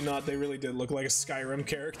shit you not, they really did look like a Skyrim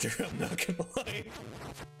character. I'm not gonna lie.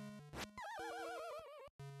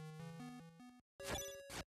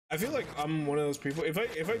 I feel like I'm one of those people. If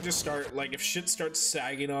I just start like if shit starts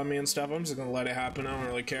sagging on me and stuff, I'm just gonna let it happen. I don't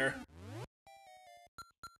really care.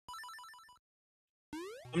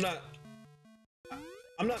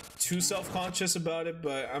 I'm not too self-conscious about it,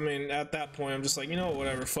 but I mean, at that point, I'm just like, you know,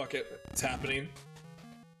 whatever, fuck it, it's happening.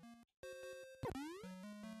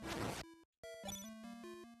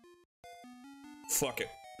 Fuck it.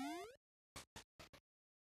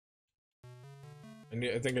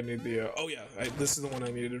 I think I need the, oh yeah, this is the one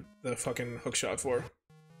I needed the fucking hook shot for.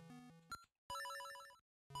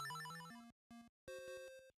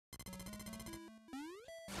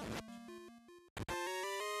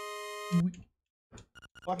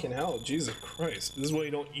 Fucking hell, Jesus Christ. This is why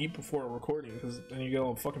you don't eat before a recording, because then you get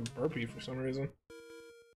all fucking burpy for some reason.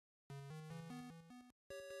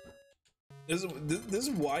 This is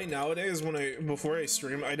why nowadays before I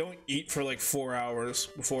stream, I don't eat for like 4 hours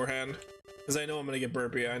beforehand. Because I know I'm gonna get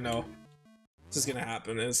burpy, I know. This is gonna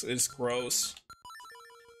happen, it's gross.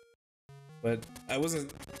 But I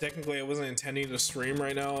wasn't intending to stream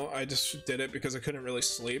right now. I just did it because I couldn't really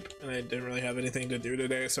sleep and I didn't really have anything to do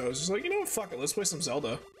today, so I was just like, you know what, fuck it, let's play some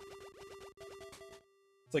Zelda.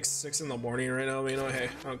 It's like 6 in the morning right now, but you know what, hey,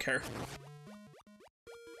 I don't care.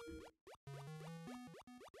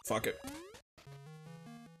 Fuck it.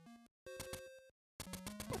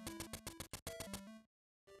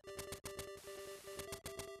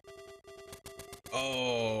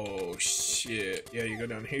 Oh shit. Yeah, you go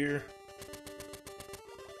down here.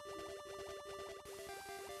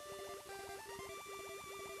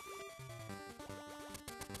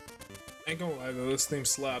 I ain't gonna lie though, this theme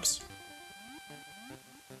slaps.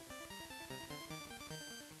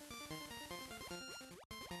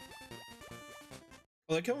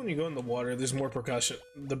 I like how when you go in the water, there's more percussion.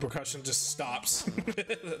 The percussion just stops.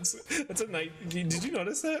 that's a night. Did you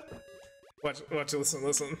notice that? Watch,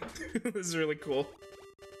 listen. This is really cool.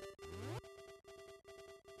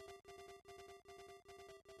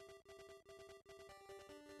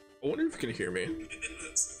 I wonder if you can hear me.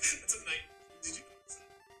 That's a night. Did you notice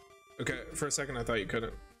that? Okay, for a second I thought you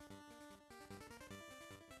couldn't.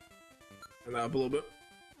 And up a little bit.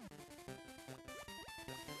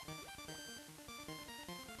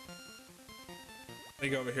 I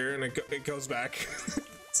go over here and it goes back.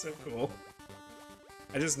 It's so cool.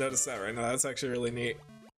 I just noticed that right now. That's actually really neat.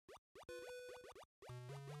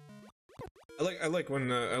 I like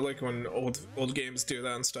when old games do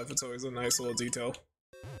that and stuff. It's always a nice little detail.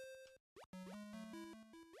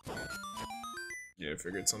 Yeah, I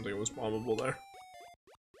figured something was bombable there.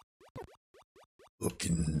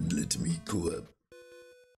 Fucking let me go up.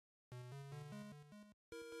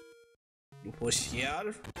 Push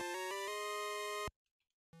here.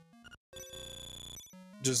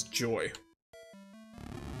 Just joy.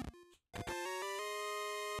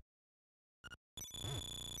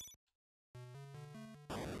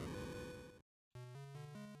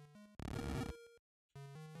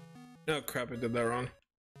 Oh crap, I did that wrong.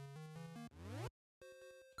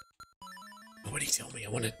 What do you tell me? I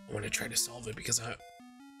want to try to solve it because I...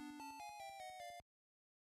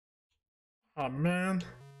 Oh man.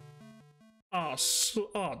 Oh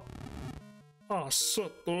shit,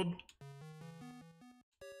 dude.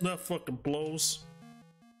 That fucking blows.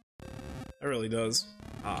 That really does.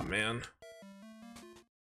 Ah, man.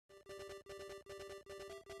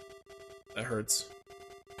 That hurts.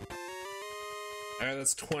 Alright,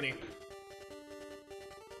 that's 20.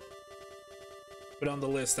 But on the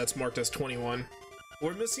list, that's marked as 21.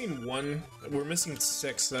 We're missing 1. We're missing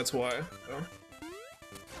 6, that's why. So.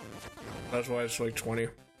 That's why it's like 20.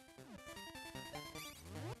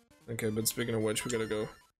 Okay, but speaking of which, we gotta go.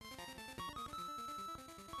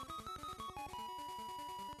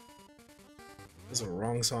 This is a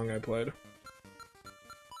wrong song I played.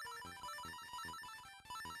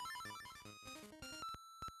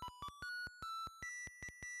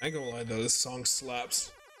 I ain't gonna lie though, this song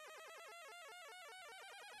slaps.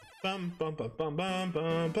 Bum bum bum bum bum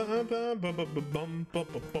bum bum bum bum bum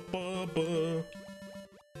bum bum.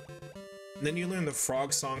 And then you learn the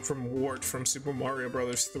frog song from Wart from Super Mario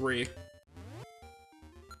Bros. 3.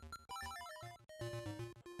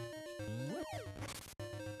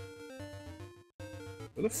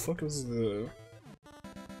 Where the fuck is the...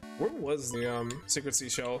 Where was the secret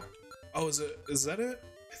seashell? Oh, is that it?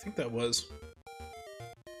 I think that was.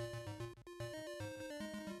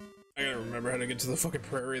 I gotta remember how to get to the fucking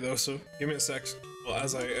prairie though, so give me a sec. Well,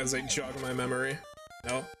 as I jog my memory.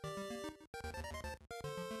 No.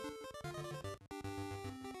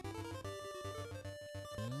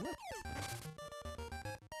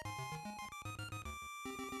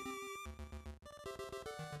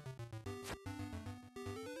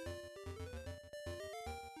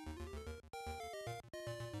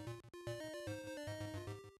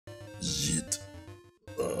 Shit.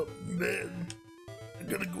 Oh man. I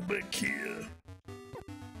gotta go back here.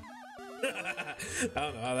 I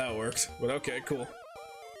don't know how that worked, but okay, cool.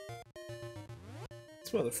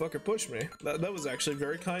 This motherfucker pushed me. That was actually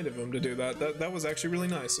very kind of him to do that. That was actually really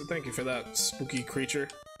nice, so thank you for that, spooky creature.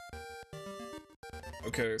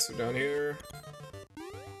 Okay, so down here...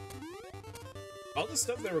 all the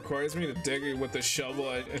stuff that requires me to dig with the shovel,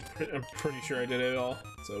 I'm pretty sure I did it all,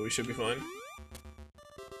 so we should be fine.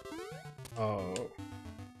 Oh...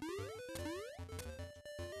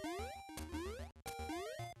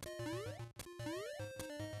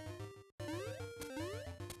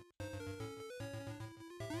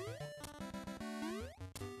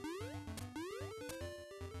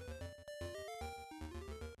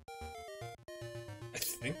 I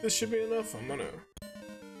think this should be enough. I'm gonna...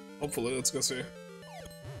 hopefully, let's go see. You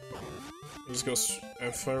just go...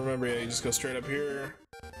 if I remember, yeah, you just go straight up here.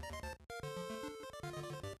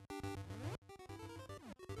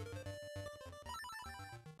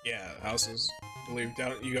 Yeah, the house is... I believe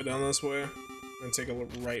down... you go down this way, and take a look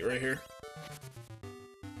right here.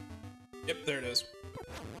 Yep, there it is.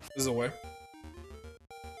 This is the way.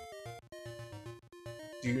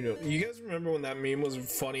 Do you know... you guys remember when that meme was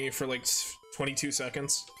funny for like 22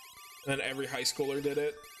 seconds? And then every high schooler did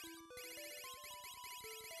it?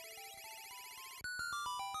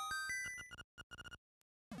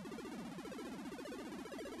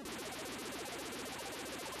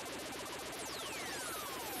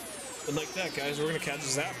 And like that, guys, we're gonna catch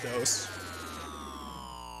Zapdos.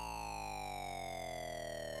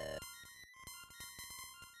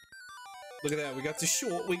 Look at that, we got the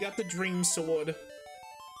sword, we got the dream sword.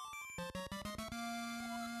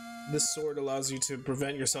 This sword allows you to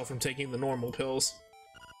prevent yourself from taking the normal pills.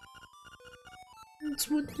 That's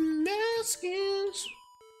what the mask is.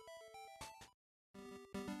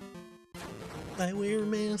 I wear a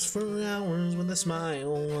mask for hours with a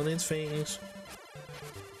smile on its face.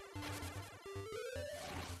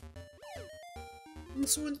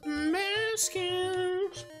 That's what the mask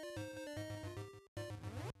is.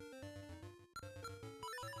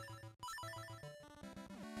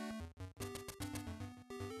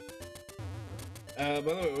 By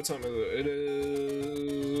the way, what time is it? It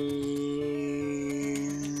is...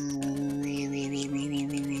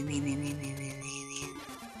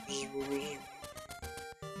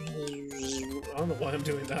 I don't know why I'm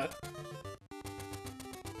doing that.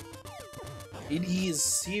 It is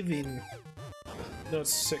 7. No,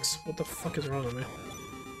 it's 6. What the fuck is wrong with me?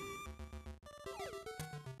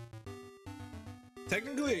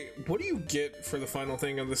 Technically, what do you get for the final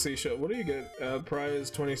thing of the seashell? What do you get? Prize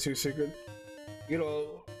 22 secret. You get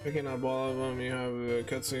all, picking up all of them. You have a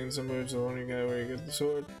cutscene similar to the one you got where you get the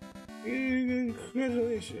sword.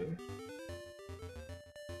 Congratulations. Is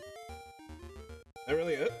that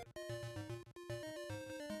really it?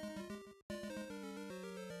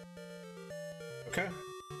 Okay.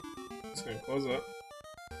 Just gonna close that.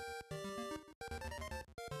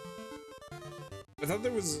 I thought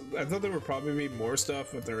there would probably be more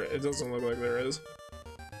stuff, but it doesn't look like there is.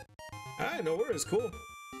 Alright, no worries, cool.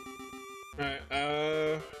 Alright,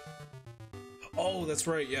 oh, that's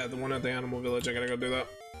right, yeah, the one at the animal village, I gotta go do that.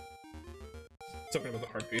 Talking about the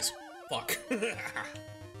heart piece. Fuck. Damn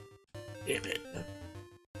it.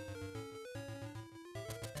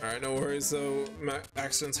 Alright, no worries though,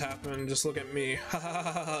 accidents happen, just look at me.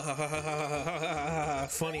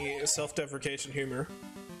 Funny self-deprecation humor.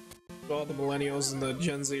 All the millennials and the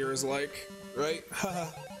Gen Zers like, right?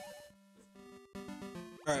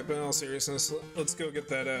 Alright, but in all seriousness, let's go get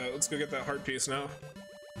that heart piece now.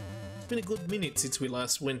 It's been a good minute since we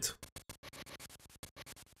last went.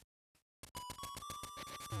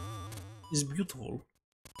 It's beautiful.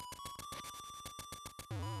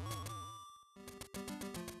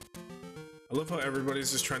 I love how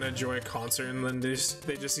everybody's just trying to enjoy a concert and then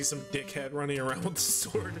they just see some dickhead running around with the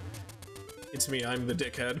sword. It's me, I'm the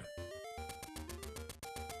dickhead.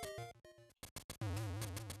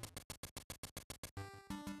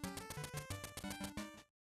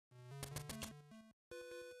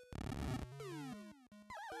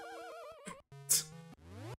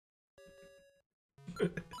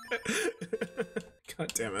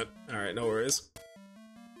 God damn it. Alright, no worries.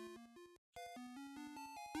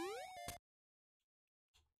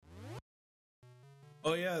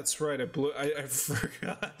 Oh yeah, that's right. I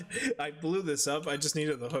forgot. I blew this up. I just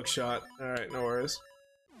needed the hook shot. Alright, no worries.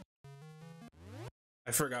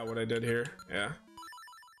 I forgot what I did here. Yeah.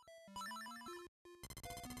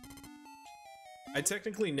 I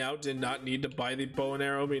technically now did not need to buy the bow and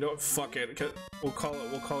arrow, but you know what? Fuck it. We'll call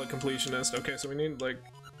it completionist. Okay, so we need like,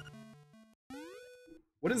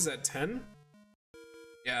 what is that, 10?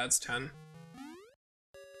 Yeah, it's 10.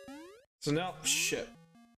 So now, shit.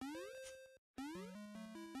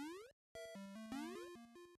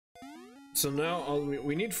 So now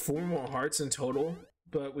we need 4 more hearts in total,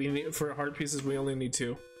 but we need, for heart pieces we only need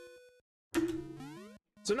 2.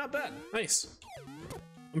 So not bad. Nice.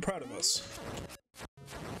 I'm proud of us.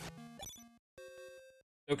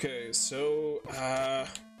 Okay, so I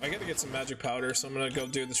gotta get some magic powder, so I'm gonna go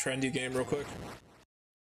do the trendy game real quick.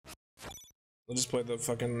 I'll just play the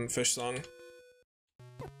fucking fish song.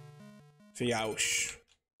 Fjausch.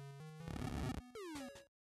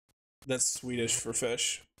 That's Swedish for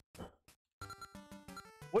fish.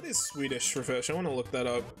 What is Swedish for fish? I want to look that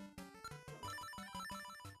up.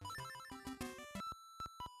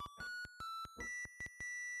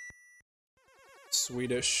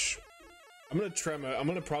 Swedish. I'm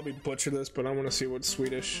gonna probably butcher this, but I want to see what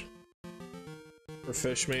Swedish for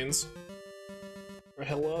fish means. Or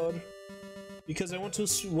hello. Because I want to,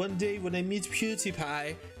 one day when I meet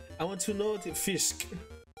PewDiePie, I want to know the fisk.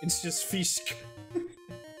 It's just fisk.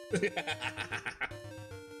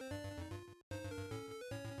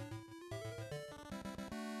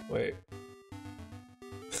 Wait.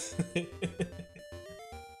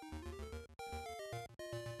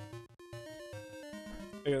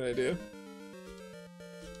 I got an idea.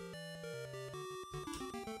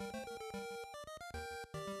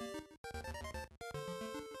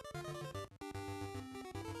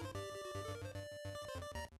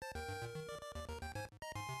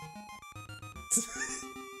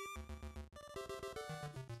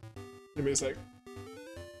 Give me a sec.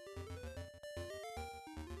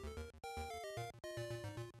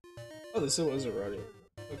 Oh, this was a writing.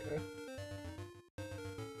 Okay.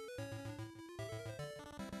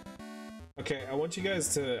 Okay, I want you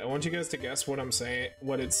guys to guess what I'm saying,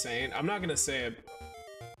 what it's saying. I'm not gonna say it.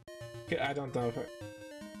 Okay, I don't know if I...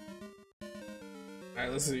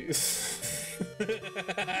 Alright, let's see.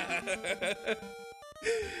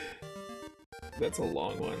 That's a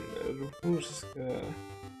long one.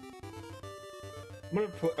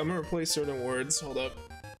 I'm gonna replace certain words. Hold up.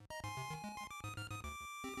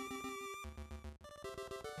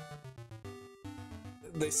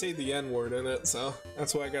 They say the N word in it, so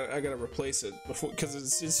that's why I gotta replace it before, because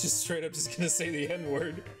it's just straight up just gonna say the N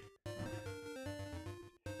word.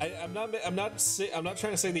 I'm not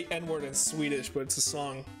trying to say the N word in Swedish, but it's a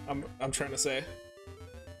song I'm trying to say.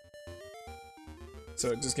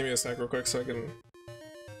 So just give me a sec real quick so I can.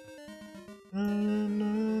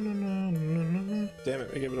 Damn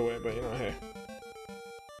it, I gave it away, but you know, hey.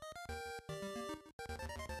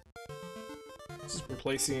 Just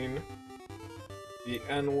replacing the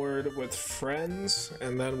N-word with friends,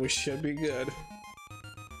 and then we should be good.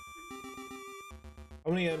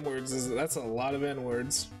 How many N-words is it? That's a lot of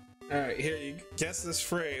N-words. Alright, here, you guess this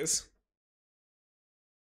phrase.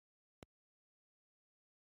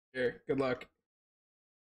 Here, good luck.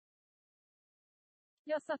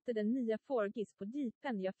 Jag satte den nya Forgis på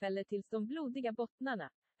dipen, jag fäller tills de blodiga bottnarna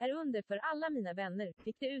är under för alla mina vänner.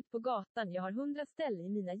 Fick det ut på gatan, jag har 100 ställ i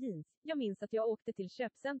mina jeans. Jag minns att jag åkte till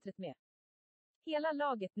köpcentret med hela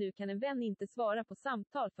laget. Nu kan en vän inte svara på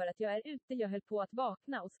samtal för att jag är ute. Jag höll på att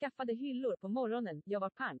vakna och skaffade hyllor på morgonen. Jag var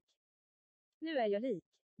pank. Nu är jag rik.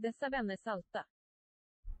 Dessa vänner salta.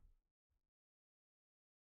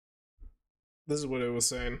 This is what it was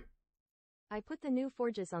saying. I put the new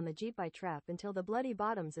forges on the Jeep I trap until the bloody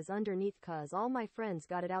bottoms is underneath cause all my friends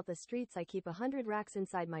got it out the streets. I keep 100 racks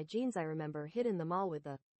inside my jeans. I remember hitting the mall with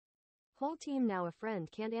the whole team. Now a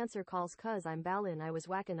friend can't answer calls cause I'm ballin'. I was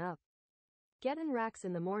whacking up. Getting racks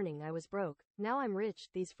in the morning. I was broke. Now I'm rich.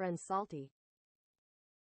 These friends salty.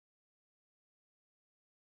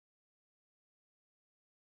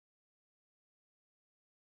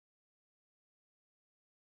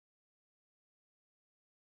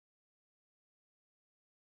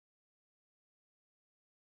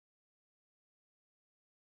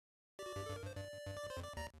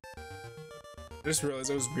 I just realized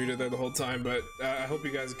I was muted there the whole time, but I hope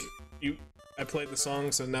you guys, I played the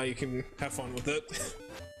song, so now you can have fun with it.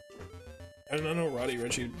 I don't know, Roddy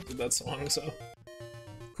Richie did that song, so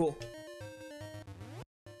cool.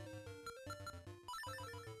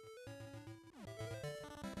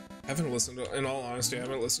 I haven't listened to, in all honesty, I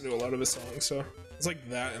haven't listened to a lot of his songs, so it's like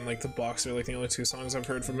that and like The Box are like the only 2 songs I've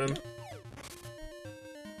heard from him.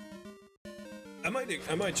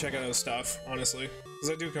 might check out his stuff, honestly, because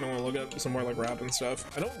I do kind of want to look at some more like rap and stuff.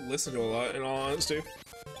 I don't listen to a lot, in all honesty.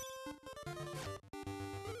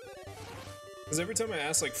 Because every time I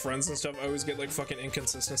ask like friends and stuff, I always get like fucking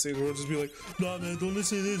inconsistencies. We'll just be like, nah man, don't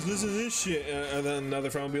listen to this, listen to this shit. And then another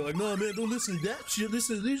friend will be like, nah man, don't listen to that shit,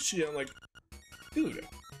 listen to this shit. I'm like, dude,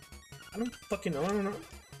 I don't fucking know, I don't know.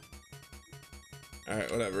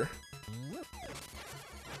 Alright, whatever.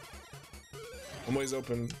 I'm always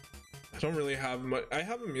open. I don't really have much. I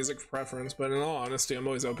have a music preference, but in all honesty, I'm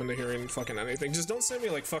always open to hearing fucking anything. Just don't send me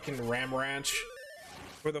like fucking Ram Ranch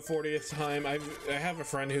for the 40th time. I have a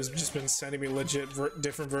friend who's just been sending me legit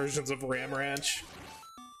different versions of Ram Ranch.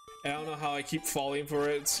 And I don't know how I keep falling for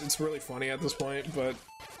it. It's really funny at this point, but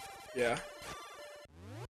yeah.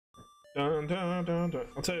 Dun, dun, dun, dun.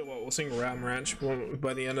 I'll tell you what, we'll sing Ram Ranch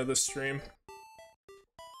by the end of this stream.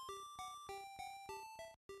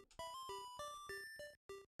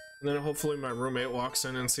 And then hopefully my roommate walks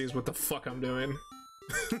in and sees what the fuck I'm doing.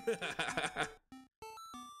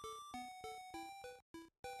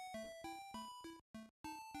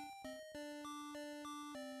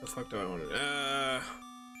 The fuck do I want to? I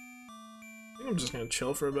think I'm just gonna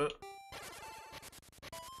chill for a bit.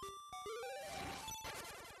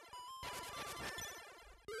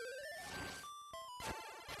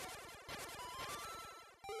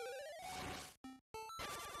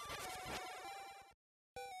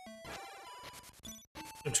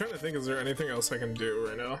 I'm trying to think, is there anything else I can do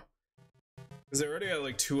right now? Is it already at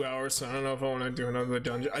like 2 hours, so I don't know if I want to do another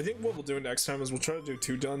dungeon. I think what we'll do next time is we'll try to do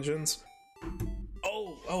 2 dungeons.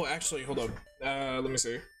 Oh, actually, hold on. Let me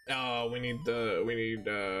see. We have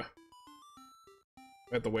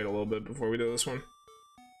to wait a little bit before we do this one.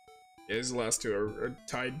 Yeah, these last 2 are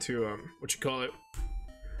tied to, what you call it?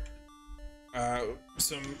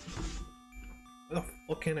 Some... What the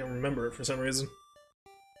fuck can't I remember it for some reason?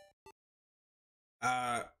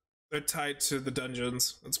 They're tied to the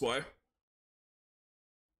dungeons, that's why.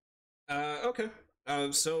 Okay.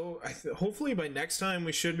 So hopefully by next time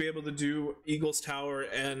we should be able to do Eagle's Tower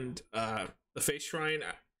and the Face Shrine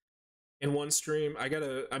in one stream. I'm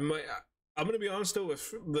gonna be honest though,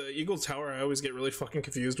 with the Eagle's Tower, I always get really fucking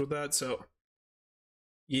confused with that, so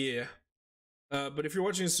yeah. But if you're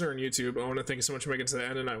watching this on YouTube, I want to thank you so much for making it to the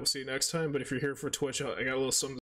end, and I will see you next time. But if you're here for Twitch, I got a little something